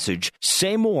 whatever the message,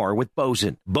 say more with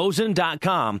Bozen.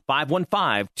 Bozen.com,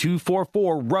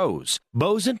 515-244-ROSE.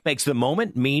 Bozen makes the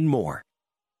moment mean more.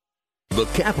 The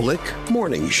Catholic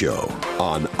Morning Show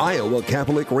on Iowa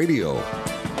Catholic Radio.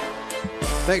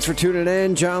 Thanks for tuning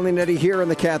in. John Leonetti here on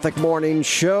the Catholic Morning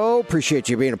Show. Appreciate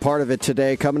you being a part of it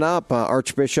today. Coming up,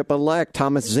 Archbishop-elect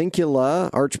Thomas Zinkula,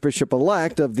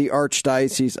 Archbishop-elect of the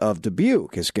Archdiocese of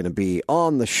Dubuque, is going to be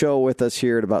on the show with us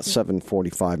here at about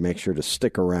 7:45. Make sure to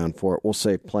stick around for it. We'll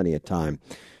save plenty of time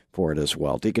for it as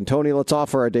well. Deacon Tony, let's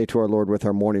offer our day to our Lord with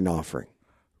our morning offering.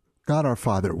 God our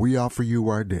Father, we offer you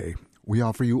our day. We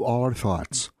offer you all our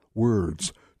thoughts,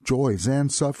 words, joys,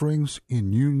 and sufferings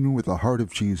in union with the heart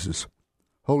of Jesus.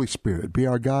 Holy Spirit, be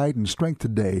our guide and strength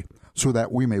today so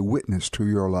that we may witness to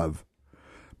your love.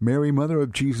 Mary, Mother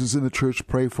of Jesus in the Church,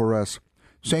 pray for us.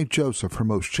 St. Joseph, her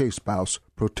most chaste spouse,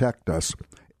 protect us.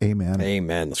 Amen.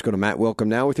 Amen. Let's go to Matt Wilkham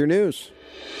now with your news.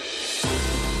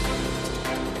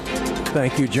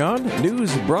 Thank you, John.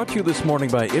 News brought to you this morning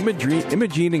by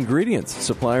Imogene Ingredients,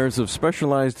 suppliers of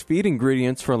specialized feed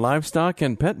ingredients for livestock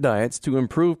and pet diets to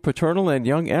improve paternal and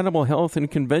young animal health in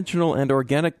conventional and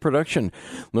organic production.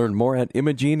 Learn more at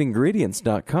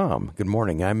ImogeneIngredients.com. Good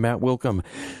morning. I'm Matt Wilkham.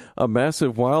 A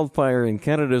massive wildfire in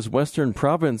Canada's western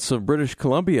province of British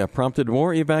Columbia prompted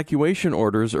more evacuation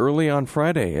orders early on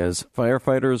Friday as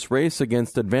firefighters race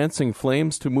against advancing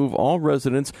flames to move all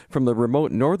residents from the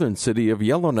remote northern city of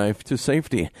Yellowknife to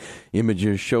safety.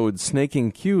 Images showed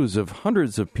snaking queues of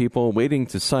hundreds of people waiting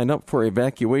to sign up for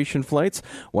evacuation flights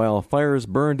while fires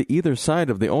burned either side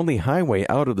of the only highway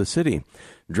out of the city.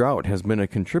 Drought has been a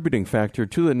contributing factor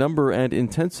to the number and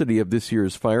intensity of this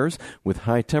year's fires, with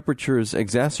high temperatures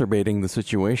exacerbating the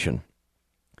situation.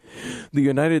 The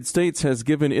United States has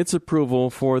given its approval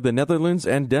for the Netherlands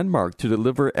and Denmark to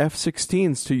deliver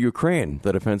F-16s to Ukraine,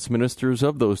 the defense ministers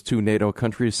of those two NATO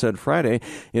countries said Friday,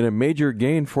 in a major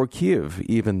gain for Kyiv,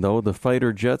 even though the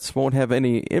fighter jets won't have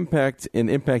any impact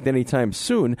anytime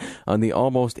soon on the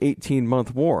almost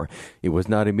 18-month war. It was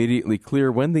not immediately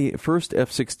clear when the first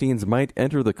F-16s might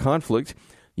enter the conflict.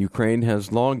 Ukraine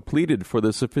has long pleaded for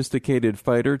the sophisticated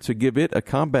fighter to give it a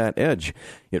combat edge.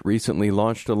 It recently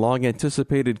launched a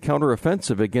long-anticipated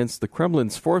counteroffensive against the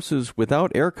Kremlin's forces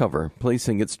without air cover,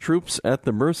 placing its troops at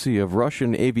the mercy of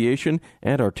Russian aviation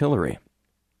and artillery.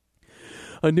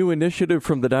 A new initiative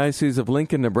from the Diocese of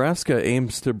Lincoln, Nebraska,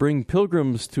 aims to bring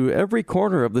pilgrims to every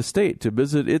corner of the state to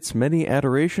visit its many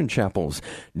adoration chapels.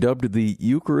 Dubbed the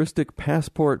Eucharistic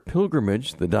Passport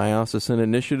Pilgrimage, the diocesan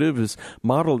initiative is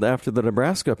modeled after the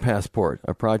Nebraska Passport,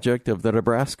 a project of the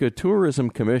Nebraska Tourism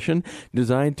Commission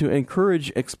designed to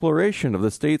encourage exploration of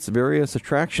the state's various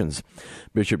attractions.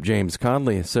 Bishop James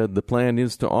Conley said the plan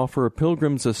is to offer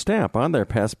pilgrims a stamp on their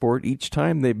passport each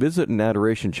time they visit an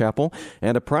adoration chapel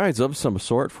and a prize of some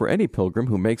sort for any pilgrim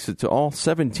who makes it to all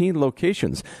 17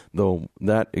 locations, though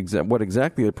what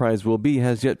exactly the prize will be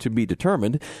has yet to be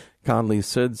determined. Conley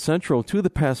said central to the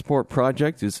Passport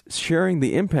Project is sharing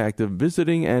the impact of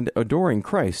visiting and adoring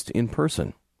Christ in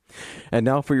person. And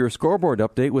now for your scoreboard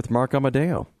update with Mark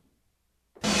Amadeo.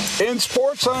 In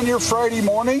sports on your Friday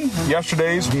morning,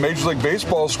 yesterday's Major League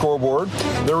Baseball scoreboard,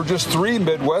 there were just 3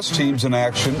 Midwest teams in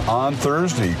action on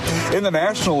Thursday. In the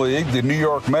National League, the New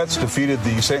York Mets defeated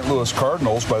the St. Louis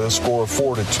Cardinals by the score of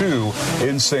 4-2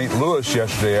 in St. Louis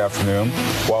yesterday afternoon,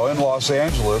 while in Los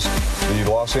Angeles, the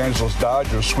Los Angeles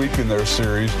Dodgers sweeping their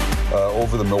series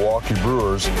over the Milwaukee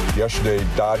Brewers. Yesterday,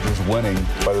 Dodgers winning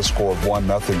by the score of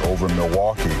 1-0 over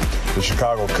Milwaukee. The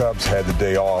Chicago Cubs had the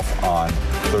day off on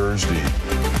Thursday.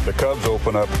 The Cubs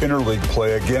open up interleague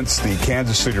play against the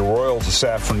Kansas City Royals this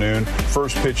afternoon.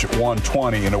 First pitch at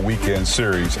 1:20 in a weekend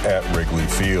series at Wrigley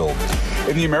Field.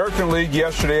 In the American League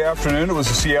yesterday afternoon, it was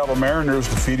the Seattle Mariners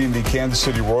defeating the Kansas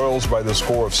City Royals by the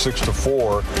score of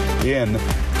 6-4 in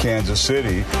Kansas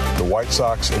City. The White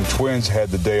Sox and Twins had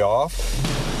the day off,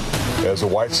 as the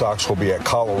White Sox will be at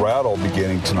Colorado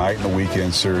beginning tonight in a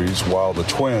weekend series, while the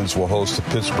Twins will host the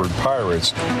Pittsburgh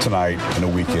Pirates tonight in a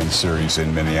weekend series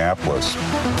in Minneapolis.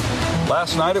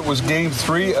 Last night it was Game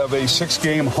 3 of a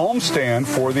 6-game homestand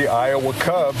for the Iowa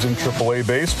Cubs in AAA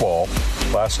baseball.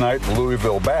 Last night, the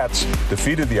Louisville Bats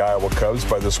defeated the Iowa Cubs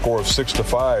by the score of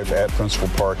 6-5 at Principal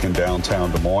Park in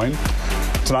downtown Des Moines.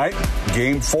 Tonight,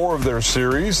 Game 4 of their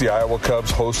series, the Iowa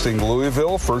Cubs hosting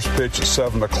Louisville. First pitch at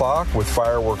 7 o'clock with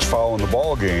fireworks following the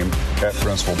ball game at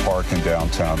Principal Park in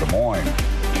downtown Des Moines.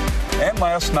 And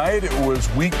last night, it was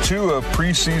Week 2 of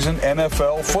preseason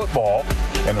NFL football,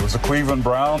 and it was the Cleveland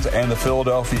Browns and the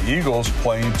Philadelphia Eagles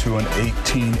playing to an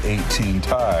 18-18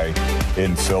 tie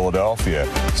in Philadelphia.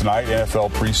 Tonight,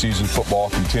 NFL preseason football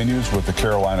continues with the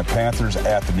Carolina Panthers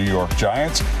at the New York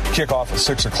Giants. Kickoff at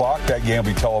 6 o'clock. That game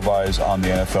will be televised on the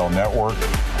NFL Network.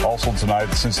 Also tonight,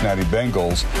 the Cincinnati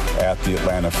Bengals at the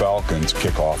Atlanta Falcons.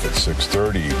 Kickoff at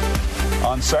 6:30.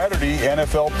 On Saturday,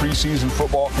 NFL preseason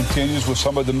football continues with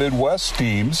some of the Midwest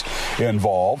teams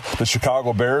involved. The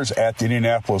Chicago Bears at the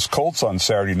Indianapolis Colts on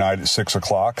Saturday night at 6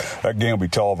 o'clock. That game will be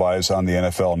televised on the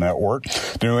NFL Network.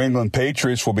 The New England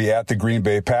Patriots will be at the Green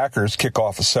Bay Packers.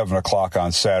 Kickoff at 7 o'clock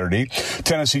on Saturday.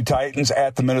 Tennessee Titans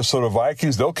at the Minnesota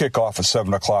Vikings. They'll kick off at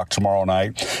 7 o'clock tomorrow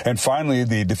night. And finally,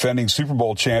 the defending Super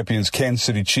Bowl champions Kansas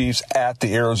City Chiefs at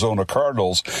the Arizona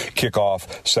Cardinals. Kick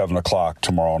off 7 o'clock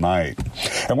tomorrow night.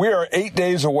 And we are 8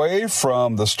 days away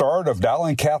from the start of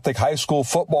Dowling Catholic High School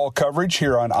football coverage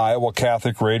here on Iowa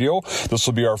Catholic Radio. This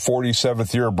will be our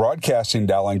 47th year broadcasting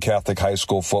Dowling Catholic High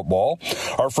School football.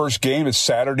 Our first game is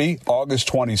Saturday, August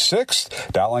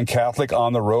 26th. Dowling Catholic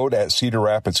on the road at Cedar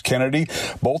Rapids Kennedy.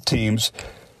 Both teams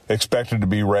expected to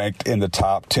be ranked in the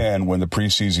top 10 when the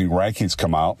preseason rankings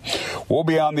come out. We'll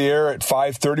be on the air at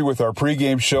 5:30 with our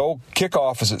pregame show.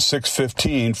 Kickoff is at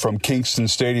 6:15 from Kingston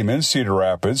Stadium in Cedar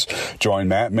Rapids. Join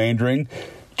Matt Maindring,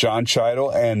 John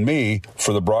Chido, and me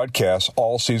for the broadcast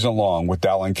all season long with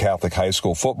Dowling Catholic High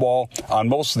School football on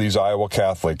most of these Iowa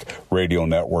Catholic radio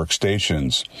network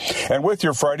stations. And with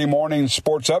your Friday morning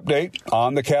sports update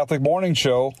on the Catholic Morning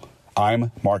Show,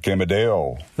 I'm Mark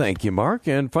Amadeo. Thank you, Mark.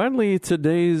 And finally,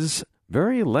 today's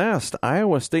very last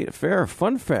Iowa State Fair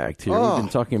fun fact here. We've been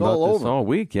talking about this all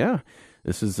week. Yeah,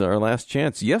 this is our last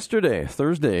chance. Yesterday,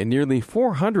 Thursday, nearly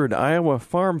 400 Iowa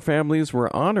farm families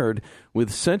were honored with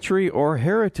Century or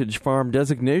Heritage Farm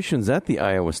designations at the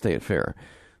Iowa State Fair.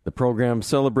 The program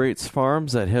celebrates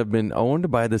farms that have been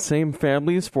owned by the same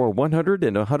families for 100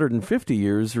 and 150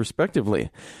 years,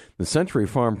 respectively. The Century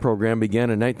Farm program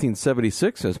began in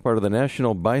 1976 as part of the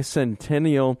National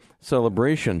Bicentennial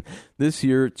Celebration. This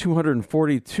year,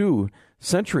 242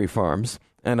 Century Farms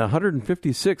and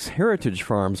 156 Heritage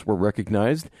Farms were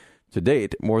recognized. To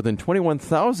date, more than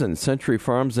 21,000 Century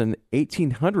Farms and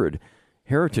 1,800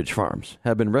 Heritage Farms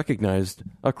have been recognized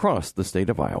across the state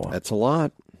of Iowa. That's a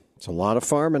lot. It's a lot of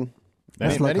farming.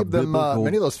 That's like a biblical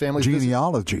many of those families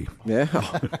genealogy. Yeah.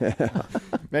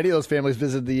 Many of those families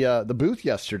visited the booth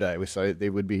yesterday. We saw they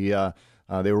would be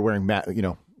they were wearing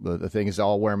the thing is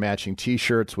all wear matching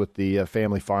T-shirts with the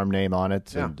family farm name on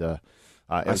it. Yeah. And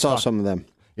I saw some of them.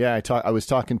 Yeah, I was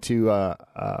talking to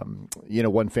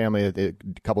one family a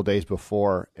couple days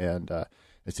before, and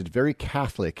it's a very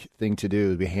Catholic thing to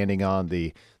do, to be handing on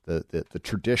the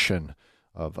tradition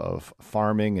of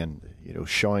farming and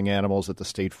showing animals at the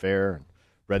state fair and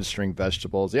registering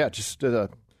vegetables. Yeah, just a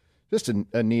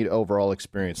neat overall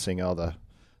experience, seeing all the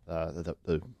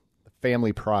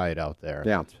family pride out there.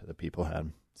 Yeah. that people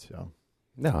had. So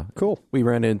yeah, cool. We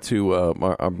ran into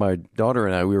my daughter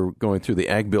and I. We were going through the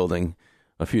ag building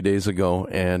a few days ago,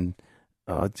 and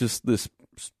just this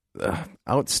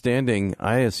outstanding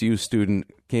ISU student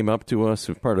came up to us,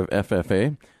 who's part of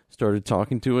FFA, started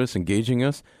talking to us, engaging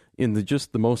us in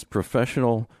the most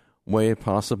professional way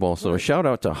possible. So a shout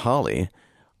out to Holly,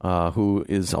 who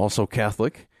is also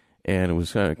Catholic, and it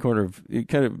was it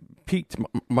kind of piqued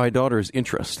my daughter's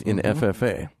interest in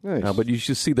FFA. Nice. But you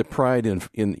should see the pride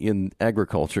in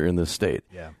agriculture in this state.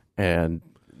 Yeah. And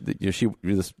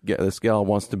this gal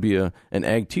wants to be an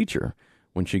ag teacher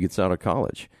when she gets out of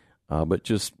college, but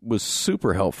just was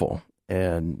super helpful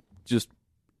and just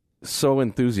so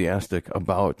enthusiastic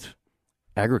about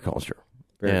agriculture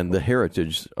and the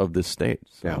heritage of this state.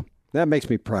 So. Yeah, that makes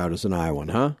me proud as an Iowan,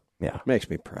 huh? Yeah. Makes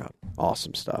me proud.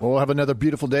 Awesome stuff. We'll have another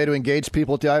beautiful day to engage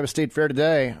people at the Iowa State Fair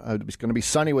today. It's going to be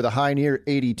sunny with a high near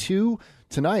 82.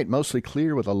 Tonight, mostly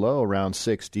clear with a low around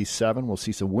 67. We'll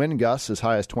see some wind gusts as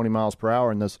high as 20 miles per hour,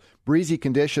 and those breezy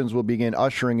conditions will begin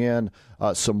ushering in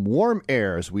some warm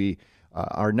air as we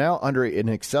are now under an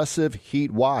excessive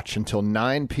heat watch until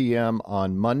 9 p.m.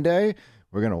 on Monday.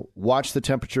 We're going to watch the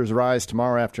temperatures rise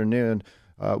tomorrow afternoon.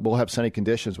 We'll have sunny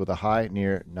conditions with a high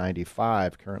near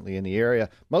 95 currently in the area.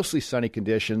 Mostly sunny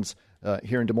conditions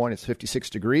here in Des Moines. It's 56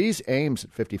 degrees. Ames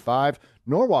at 55,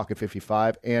 Norwalk at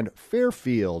 55, and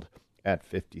Fairfield at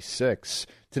 56.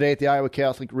 Today at the Iowa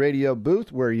Catholic Radio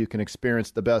booth, where you can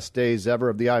experience the best days ever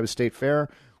of the Iowa State Fair,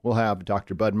 we'll have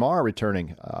Dr. Bud Marr returning,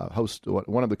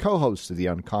 one of the co-hosts of The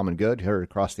Uncommon Good, here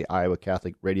across the Iowa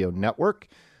Catholic Radio Network,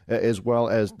 as well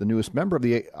as the newest member of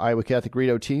the Iowa Catholic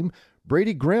Radio team,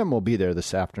 Brady Grimm, will be there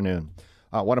this afternoon.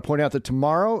 I want to point out that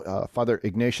tomorrow, Father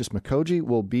Ignatius Makoji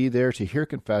will be there to hear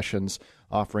confessions,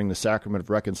 offering the sacrament of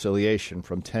reconciliation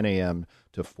from 10 a.m.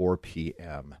 to 4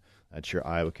 p.m. That's your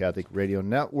Iowa Catholic Radio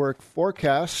Network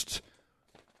forecast.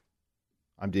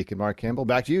 I'm Deacon Mark Campbell.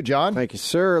 Back to you, John. Thank you,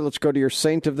 sir. Let's go to your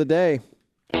saint of the day.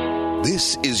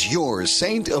 This is your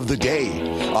Saint of the Day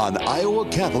on Iowa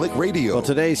Catholic Radio. Well,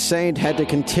 today's saint had to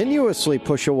continuously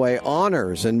push away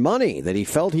honors and money that he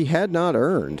felt he had not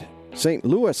earned. St.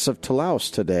 Louis of Toulouse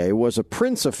today was a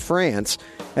prince of France.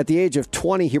 At the age of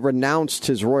 20, he renounced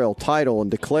his royal title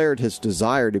and declared his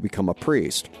desire to become a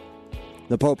priest.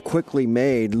 The Pope quickly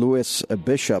made Louis a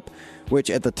bishop,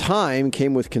 which at the time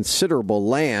came with considerable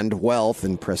land, wealth,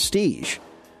 and prestige.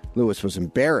 Louis was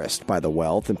embarrassed by the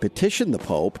wealth and petitioned the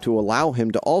Pope to allow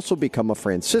him to also become a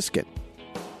Franciscan.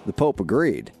 The Pope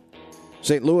agreed.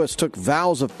 St. Louis took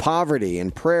vows of poverty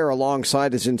and prayer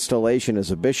alongside his installation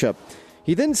as a bishop.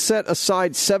 He then set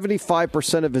aside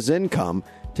 75% of his income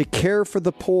to care for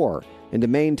the poor and to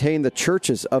maintain the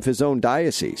churches of his own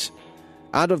diocese.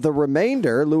 Out of the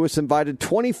remainder, Louis invited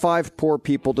 25 poor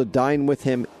people to dine with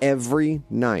him every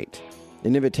night,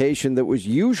 an invitation that was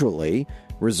usually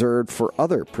reserved for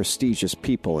other prestigious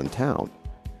people in town.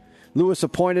 Louis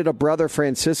appointed a brother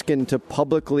Franciscan to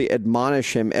publicly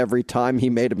admonish him every time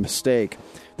he made a mistake.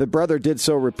 The brother did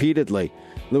so repeatedly.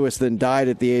 Louis then died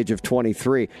at the age of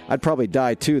 23. I'd probably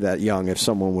die too that young if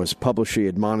someone was publicly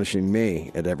admonishing me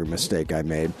at every mistake I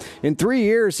made. In 3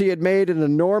 years, he had made an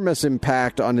enormous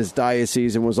impact on his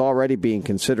diocese and was already being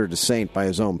considered a saint by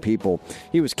his own people.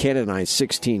 He was canonized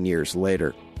 16 years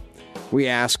later. We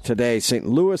ask today St.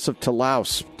 Louis of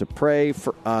Toulouse to pray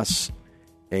for us.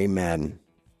 Amen.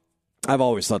 I've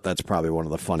always thought that's probably one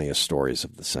of the funniest stories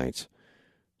of the saints.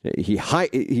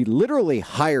 He literally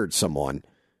hired someone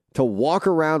to walk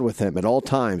around with him at all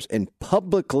times and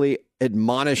publicly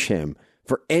admonish him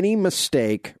for any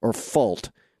mistake or fault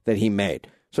that he made.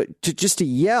 So just to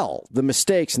yell the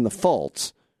mistakes and the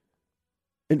faults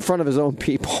in front of his own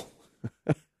people.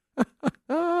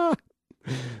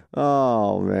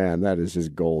 Oh, man, that is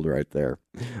just gold right there.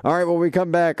 All right, when we come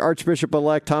back,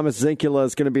 Archbishop-elect Thomas Zinkula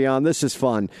is going to be on. This is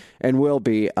fun and will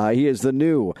be. He is the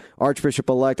new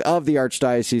Archbishop-elect of the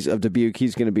Archdiocese of Dubuque.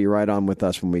 He's going to be right on with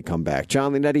us when we come back.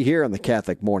 John Leonetti here on the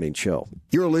Catholic Morning Show.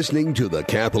 You're listening to the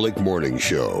Catholic Morning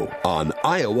Show on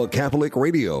Iowa Catholic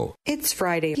Radio. It's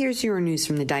Friday. Here's your news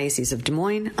from the Diocese of Des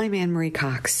Moines. I'm Anne Marie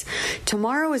Cox.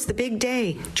 Tomorrow is the big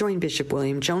day. Join Bishop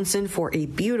William Johnson for a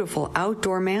beautiful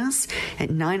outdoor Mass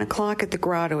at 9 o'clock at the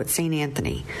Grotto at St.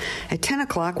 Anthony. At 10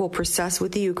 o'clock, we'll process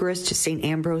with the Eucharist to St.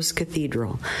 Ambrose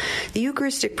Cathedral. The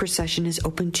Eucharistic procession is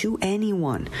open to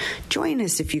anyone. Join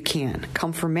us if you can.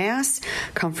 Come for Mass,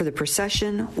 come for the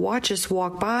procession, watch us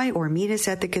walk by, or meet us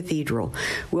at the cathedral.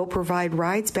 We'll provide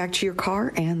rides back to your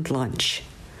car and lunch.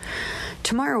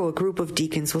 Tomorrow, a group of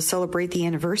deacons will celebrate the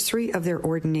anniversary of their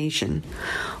ordination.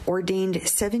 Ordained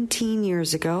 17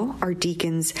 years ago are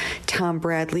deacons Tom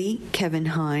Bradley, Kevin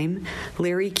Heim,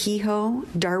 Larry Kehoe,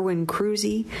 Darwin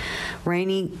Cruzy,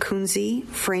 Rainey Kunze,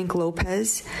 Frank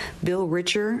Lopez, Bill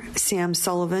Richer, Sam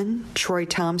Sullivan, Troy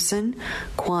Thompson,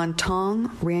 Quan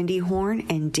Tong, Randy Horn,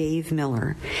 and Dave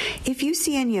Miller. If you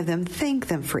see any of them, thank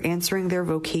them for answering their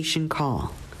vocation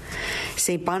call.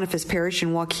 St. Boniface Parish in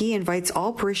Waukee invites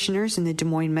all parishioners in the Des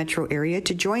Moines metro area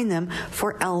to join them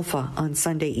for Alpha on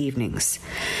Sunday evenings.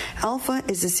 Alpha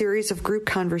is a series of group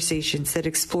conversations that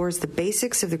explores the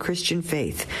basics of the Christian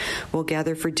faith. We'll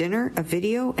gather for dinner, a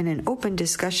video, and an open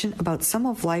discussion about some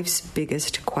of life's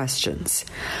biggest questions.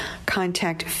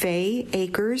 Contact Faye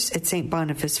Akers at St.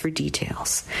 Boniface for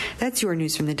details. That's your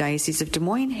news from the Diocese of Des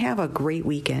Moines. Have a great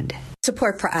weekend.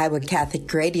 Support for Iowa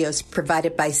Catholic Radio is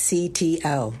provided by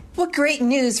CTO. What great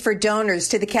news for donors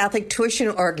to the Catholic Tuition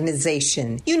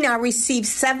Organization. You now receive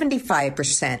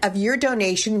 75% of your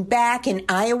donation back in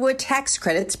Iowa tax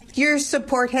credits. Your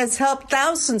support has helped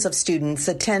thousands of students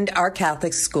attend our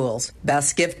Catholic schools.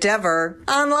 Best gift ever.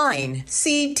 Online,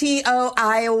 ctoiowa.org.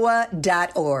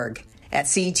 At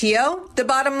CTO, the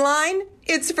bottom line,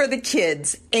 it's for the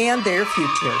kids and their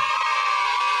future.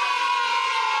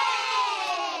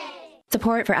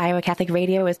 Support for Iowa Catholic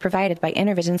Radio is provided by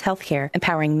Intervisions Healthcare,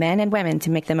 empowering men and women to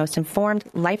make the most informed,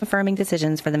 life-affirming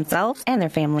decisions for themselves and their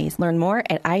families. Learn more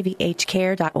at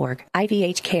ivhcare.org,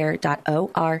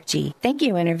 ivhcare.org. Thank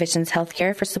you, Intervisions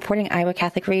Healthcare, for supporting Iowa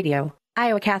Catholic Radio.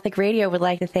 Iowa Catholic Radio would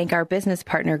like to thank our business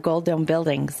partner, Gold Dome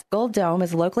Buildings. Gold Dome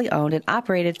is locally owned and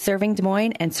operated, serving Des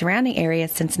Moines and surrounding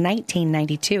areas since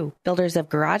 1992. Builders of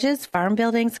garages, farm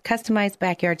buildings, customized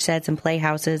backyard sheds, and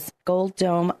playhouses.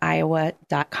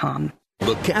 GoldDomeIowa.com.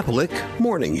 The Catholic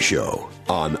Morning Show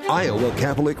on Iowa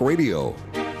Catholic Radio.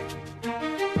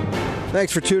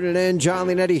 Thanks for tuning in. John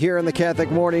Leonetti here on the Catholic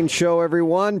Morning Show,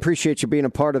 everyone. Appreciate you being a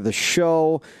part of the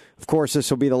show. Of course, this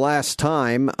will be the last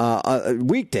time, a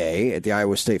weekday at the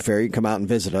Iowa State Fair. You can come out and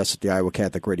visit us at the Iowa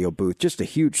Catholic Radio booth. Just a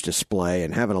huge display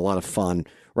and having a lot of fun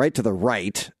right to the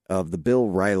right of the Bill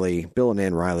and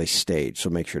Ann Riley stage. So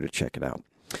make sure to check it out.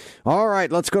 All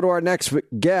right, let's go to our next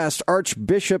guest,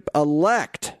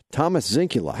 Archbishop-elect Thomas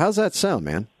Zinkula. How's that sound,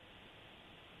 man?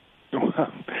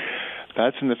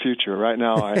 That's in the future. Right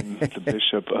now, I'm the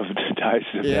bishop of the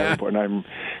Diocese of Davenport, and I'm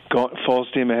going full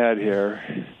steam ahead here.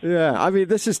 Yeah, I mean,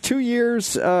 this is 2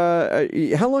 years.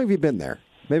 How long have you been there?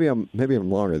 Maybe I'm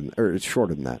longer, or it's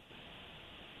shorter than that.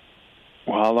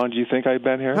 Well, how long do you think I've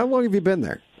been here? How long have you been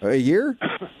there? A year?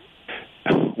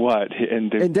 What?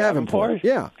 In Davenport?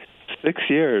 Yeah. 6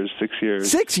 years. 6 years.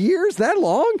 6 years? That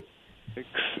long? 6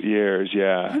 years,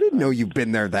 yeah. I didn't know you've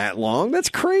been there that long. That's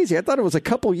crazy. I thought it was a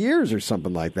couple years or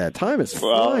something like that. Time is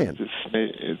flying.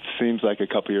 It seems like a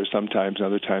couple years sometimes, and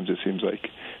other times it seems like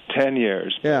 10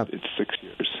 years. Yeah. It's 6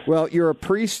 years. Well, you're a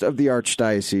priest of the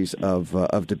Archdiocese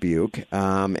of Dubuque,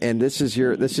 and this is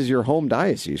your home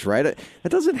diocese, right? It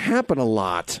doesn't happen a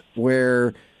lot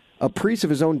where a priest of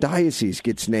his own diocese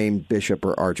gets named bishop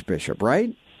or archbishop,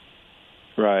 right?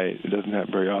 Right. It doesn't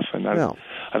happen very often. I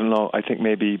don't know. I think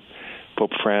maybe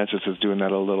Pope Francis is doing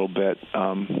that a little bit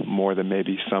more than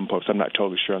maybe some popes. I'm not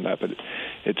totally sure on that, but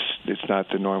it's not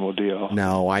the normal deal.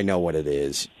 No, I know what it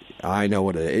is.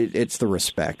 It's the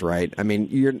respect, right? I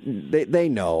mean, they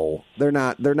know they're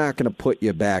not going to put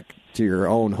you back to your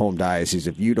own home diocese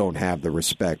if you don't have the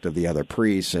respect of the other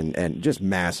priests and just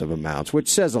massive amounts, which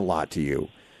says a lot to you,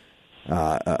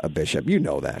 a bishop. You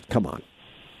know that. Come on.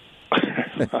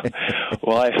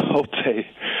 Well, I hope they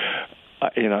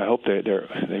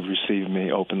receive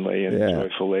me openly and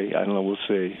joyfully. I don't know. We'll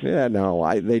see. Yeah, no,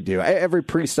 they do. Every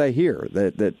priest I hear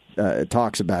that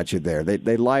talks about you there,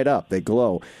 they light up, they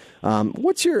glow.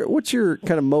 What's your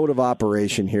kind of mode of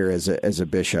operation here as a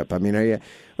bishop? I mean,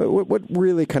 what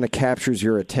really kind of captures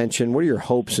your attention? What are your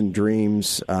hopes and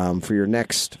dreams for your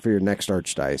next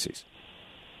archdiocese?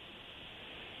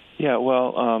 Yeah,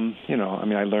 well,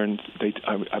 I learned.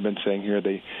 I've been saying here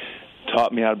they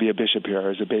taught me how to be a bishop here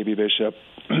as a baby bishop,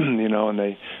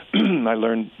 and I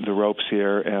learned the ropes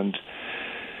here, and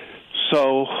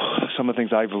so some of the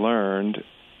things I've learned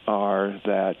are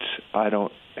that I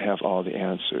don't have all the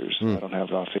answers. I don't have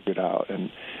it all figured out, and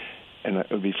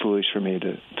it would be foolish for me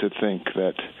to think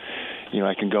that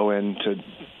I can go into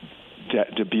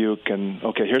Dubuque and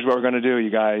okay, here's what we're going to do,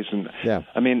 you guys. And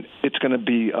I mean, it's going to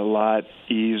be a lot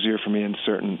easier for me in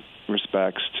certain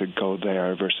respects to go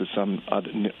there versus some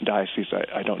other diocese.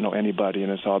 I don't know anybody,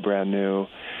 and it's all brand new.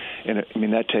 And it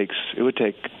would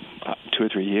take 2 or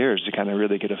 3 years to kind of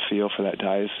really get a feel for that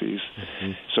diocese.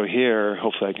 So here,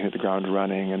 hopefully, I can hit the ground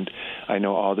running, and I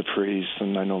know all the priests,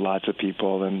 and I know lots of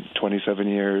people, and 27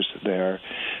 years there.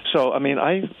 So I mean,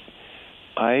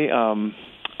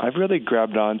 I've really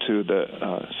grabbed onto the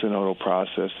synodal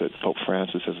process that Pope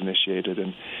Francis has initiated,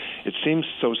 and it seems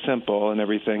so simple and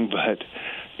everything, but,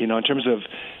 in terms of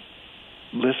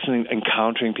listening,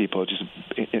 encountering people, just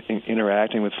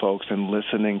interacting with folks and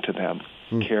listening to them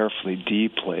carefully,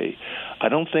 deeply, I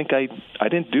don't think I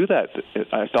didn't do that.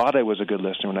 I thought I was a good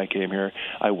listener when I came here.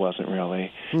 I wasn't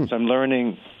really. So I'm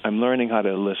learning how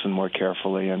to listen more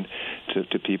carefully and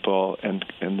to people, and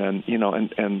then,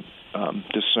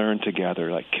 discern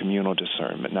together, like communal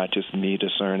discernment, not just me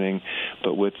discerning,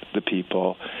 but with the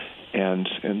people, and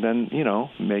then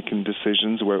making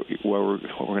decisions what we're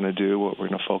going to do, what we're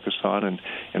going to focus on,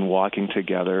 and walking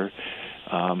together.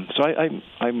 So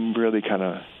I'm really kind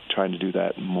of trying to do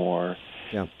that more.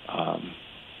 Yeah.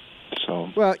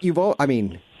 Well, I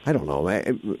don't know.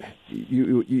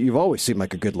 You've always seemed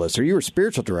like a good listener. You were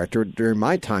spiritual director during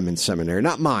my time in seminary.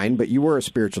 Not mine, but you were a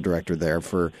spiritual director there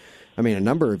for, a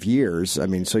number of years.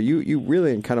 So you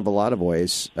really, in kind of a lot of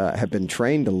ways, have been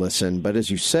trained to listen. But as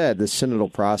you said, this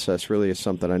synodal process really is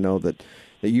something I know that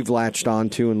you've latched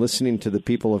onto, and listening to the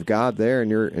people of God there in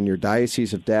your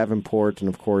diocese of Davenport, and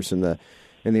of course in the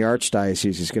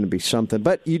archdiocese is going to be something.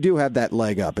 But you do have that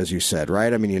leg up, as you said,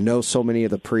 right? You know so many of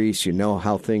the priests, you know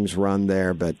how things run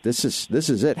there. But this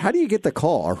is it. How do you get the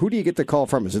call, or who do you get the call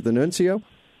from? Is it the nuncio?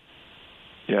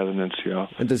 Yeah, the nuncio.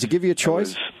 And does he give you a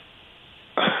choice?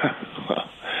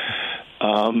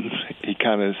 He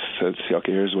kind of says,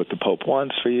 okay, here's what the Pope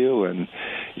wants for you, and, is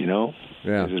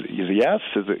it yes?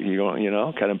 Is it,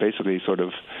 kind of basically sort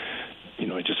of,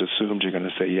 I just assumed you're going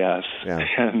to say yes.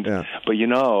 Yeah. But,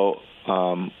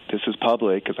 this is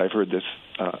public, because I've heard this,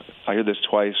 I heard this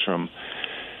twice from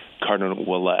Cardinal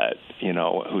Ouellet,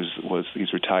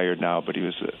 he's retired now, but he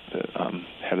was the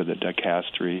head of the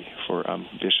dicastery for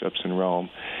bishops in Rome.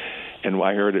 And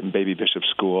I heard it in baby bishop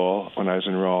school when I was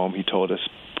in Rome. He told us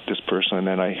this person, and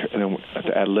then at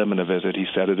the ad limina visit, he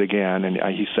said it again, and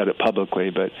he said it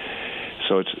publicly, but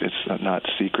so it's not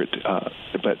secret.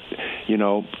 But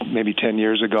maybe 10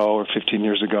 years ago or 15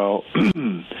 years ago,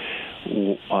 1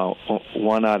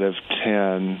 out of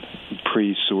 10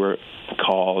 priests who were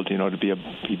called, to be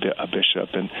a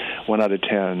bishop, and 1 out of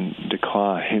 10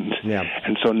 declined. Yeah.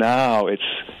 And so now it's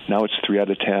 3 out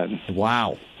of 10.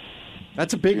 Wow.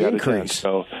 That's a big increase.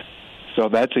 So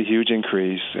that's a huge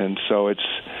increase, and so it's,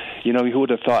 who would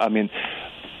have thought? When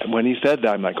he said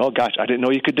that, I'm like, oh gosh, I didn't know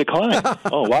you could decline.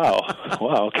 Oh wow,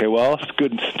 okay, well, it's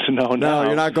good to know now. No,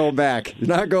 you're not going back. You're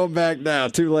not going back now.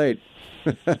 Too late.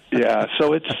 Yeah,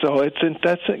 what's why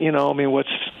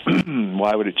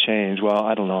would it change? Well,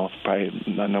 I don't know, probably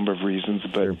a number of reasons,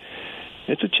 but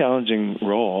it's a challenging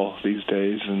role these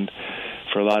days, and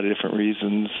for a lot of different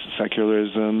reasons,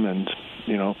 secularism and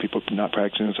people not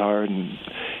practicing as hard, and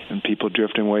people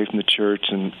drifting away from the church,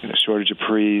 and a shortage of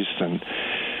priests, and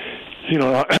in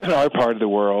our part of the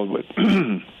world with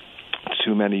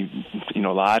too many,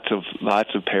 lots of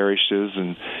parishes,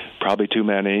 and probably too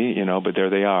many, but there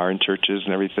they are in churches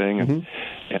and everything, and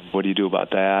what do you do about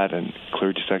that? And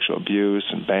clergy sexual abuse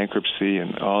and bankruptcy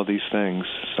and all these things.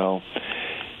 So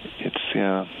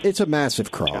it's a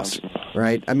massive cross,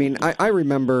 right? I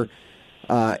remember.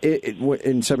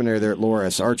 In seminary there at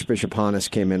Loris, Archbishop Hannes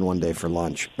came in one day for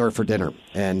lunch, or for dinner,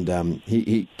 and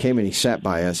he came and he sat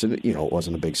by us, and it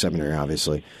wasn't a big seminary,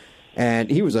 obviously, and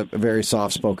he was a very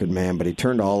soft-spoken man, but he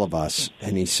turned to all of us,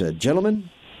 and he said, "Gentlemen,"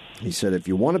 he said, "if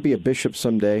you want to be a bishop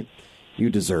someday, you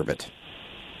deserve it."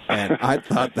 And I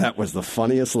thought that was the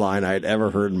funniest line I'd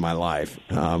ever heard in my life.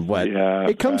 But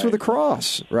it comes with a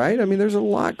cross, right? There's a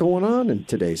lot going on in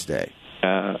today's day.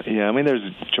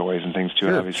 There's joys and things too.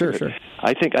 Sure, obviously. Sure.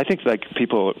 I think like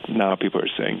people are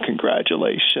saying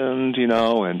congratulations,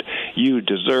 and you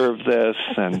deserve this,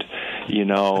 and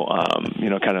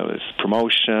kind of this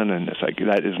promotion, and it's like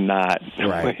that is not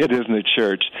right. it is in the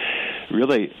church.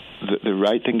 really the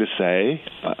right thing to say,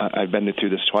 I've been through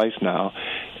this twice now,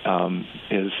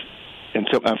 is, and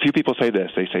so a few people say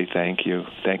this, they say thank you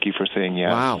for saying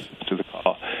yes to the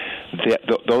call.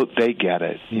 They get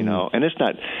it, you know, and it's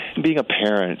not, being a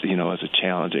parent, you know, is a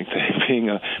challenging thing. Being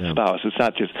a spouse, it's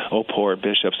not just, oh, poor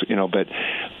bishops, you know, but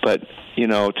you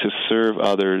know, to serve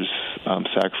others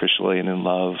sacrificially and in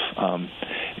love,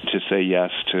 to say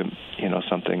yes to, you know,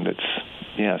 something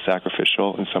that's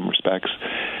sacrificial in some respects,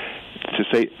 to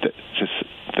say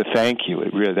the thank you,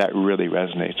 that really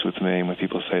resonates with me. And when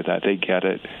people say that, they get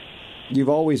it. You've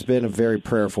always been a very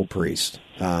prayerful priest.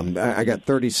 I got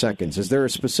 30 seconds. Is there a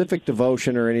specific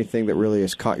devotion or anything that really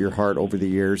has caught your heart over the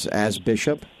years as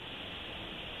bishop?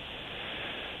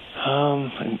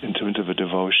 In terms of a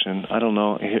devotion, I don't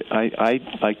know. I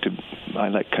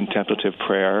like contemplative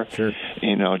prayer. Sure.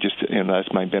 You know, that's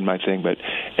been my thing. But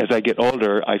as I get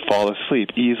older, I fall asleep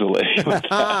easily with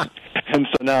that. And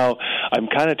so now I'm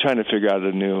kind of trying to figure out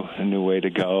a new way to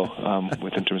go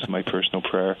in terms of my personal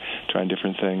prayer, trying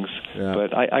different things. Yeah.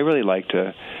 But I really like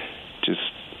to just,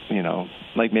 you know,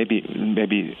 like maybe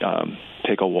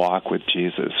take a walk with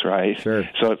Jesus, right? Sure.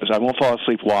 So I won't fall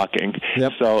asleep walking.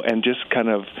 Yep. So, and just kind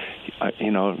of, you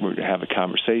know, have a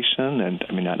conversation, and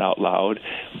I mean, not out loud,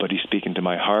 but he's speaking to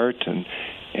my heart, and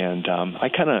I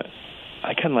kind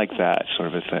of like that sort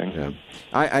of a thing. Yeah.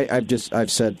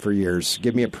 I've said for years,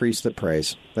 give me a priest that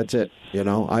prays. That's it. You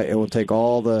know, it will take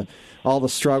all the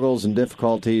struggles and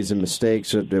difficulties and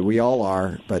mistakes that we all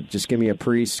are, but just give me a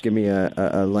priest, give me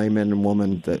a layman and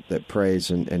woman that prays,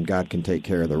 and God can take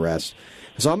care of the rest.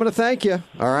 So I'm going to thank you.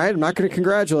 All right, I'm not going to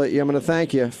congratulate you. I'm going to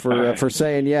thank you for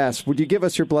saying yes. Would you give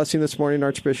us your blessing this morning,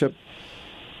 Archbishop?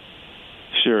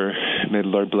 Sure. May the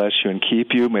Lord bless you and keep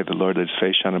you. May the Lord let his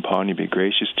face shine upon you, be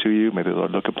gracious to you. May the Lord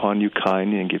look upon you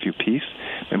kindly and give you peace.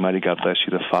 May mighty God bless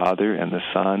you, the Father and the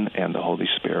Son and the Holy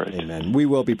Spirit. Amen. We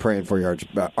will be praying for you,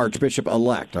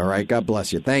 Archbishop-elect. All right. God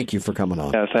bless you. Thank you for coming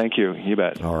on. Yeah, thank you. You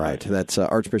bet. All right. That's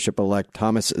Archbishop-elect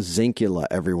Thomas Zinkula,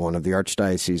 everyone, of the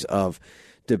Archdiocese of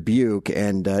Dubuque.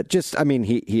 And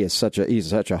he's such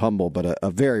a humble but a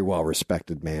very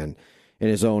well-respected man in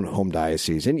his own home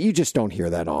diocese. And you just don't hear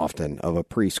that often of a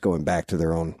priest going back to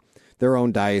their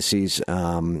own diocese.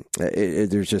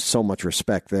 There's just so much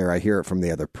respect there. I hear it from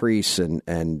the other priests, and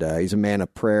he's a man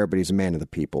of prayer, but he's a man of the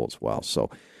people as well.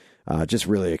 So just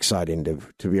really exciting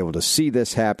to be able to see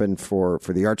this happen for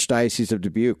the Archdiocese of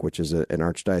Dubuque, which is an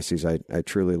archdiocese I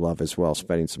truly love as well,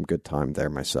 spending some good time there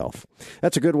myself.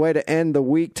 That's a good way to end the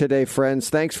week today, friends.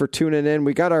 Thanks for tuning in.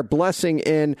 We got our blessing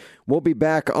in. We'll be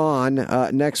back on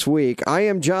next week. I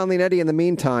am John Leonetti. In the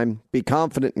meantime, be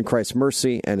confident in Christ's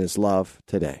mercy and his love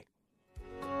today.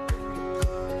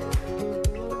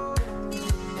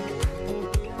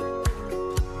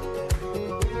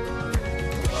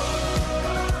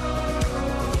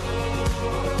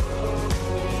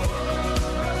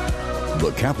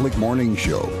 The Catholic Morning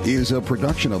Show is a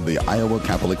production of the Iowa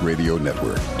Catholic Radio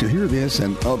Network. To hear this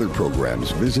and other programs,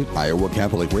 visit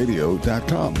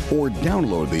iowacatholicradio.com or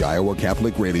download the Iowa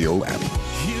Catholic Radio app.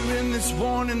 Here in this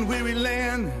worn and weary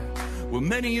land, where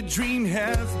many a dream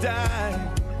has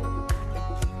died,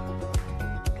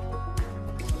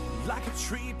 like a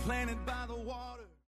tree planted by the water.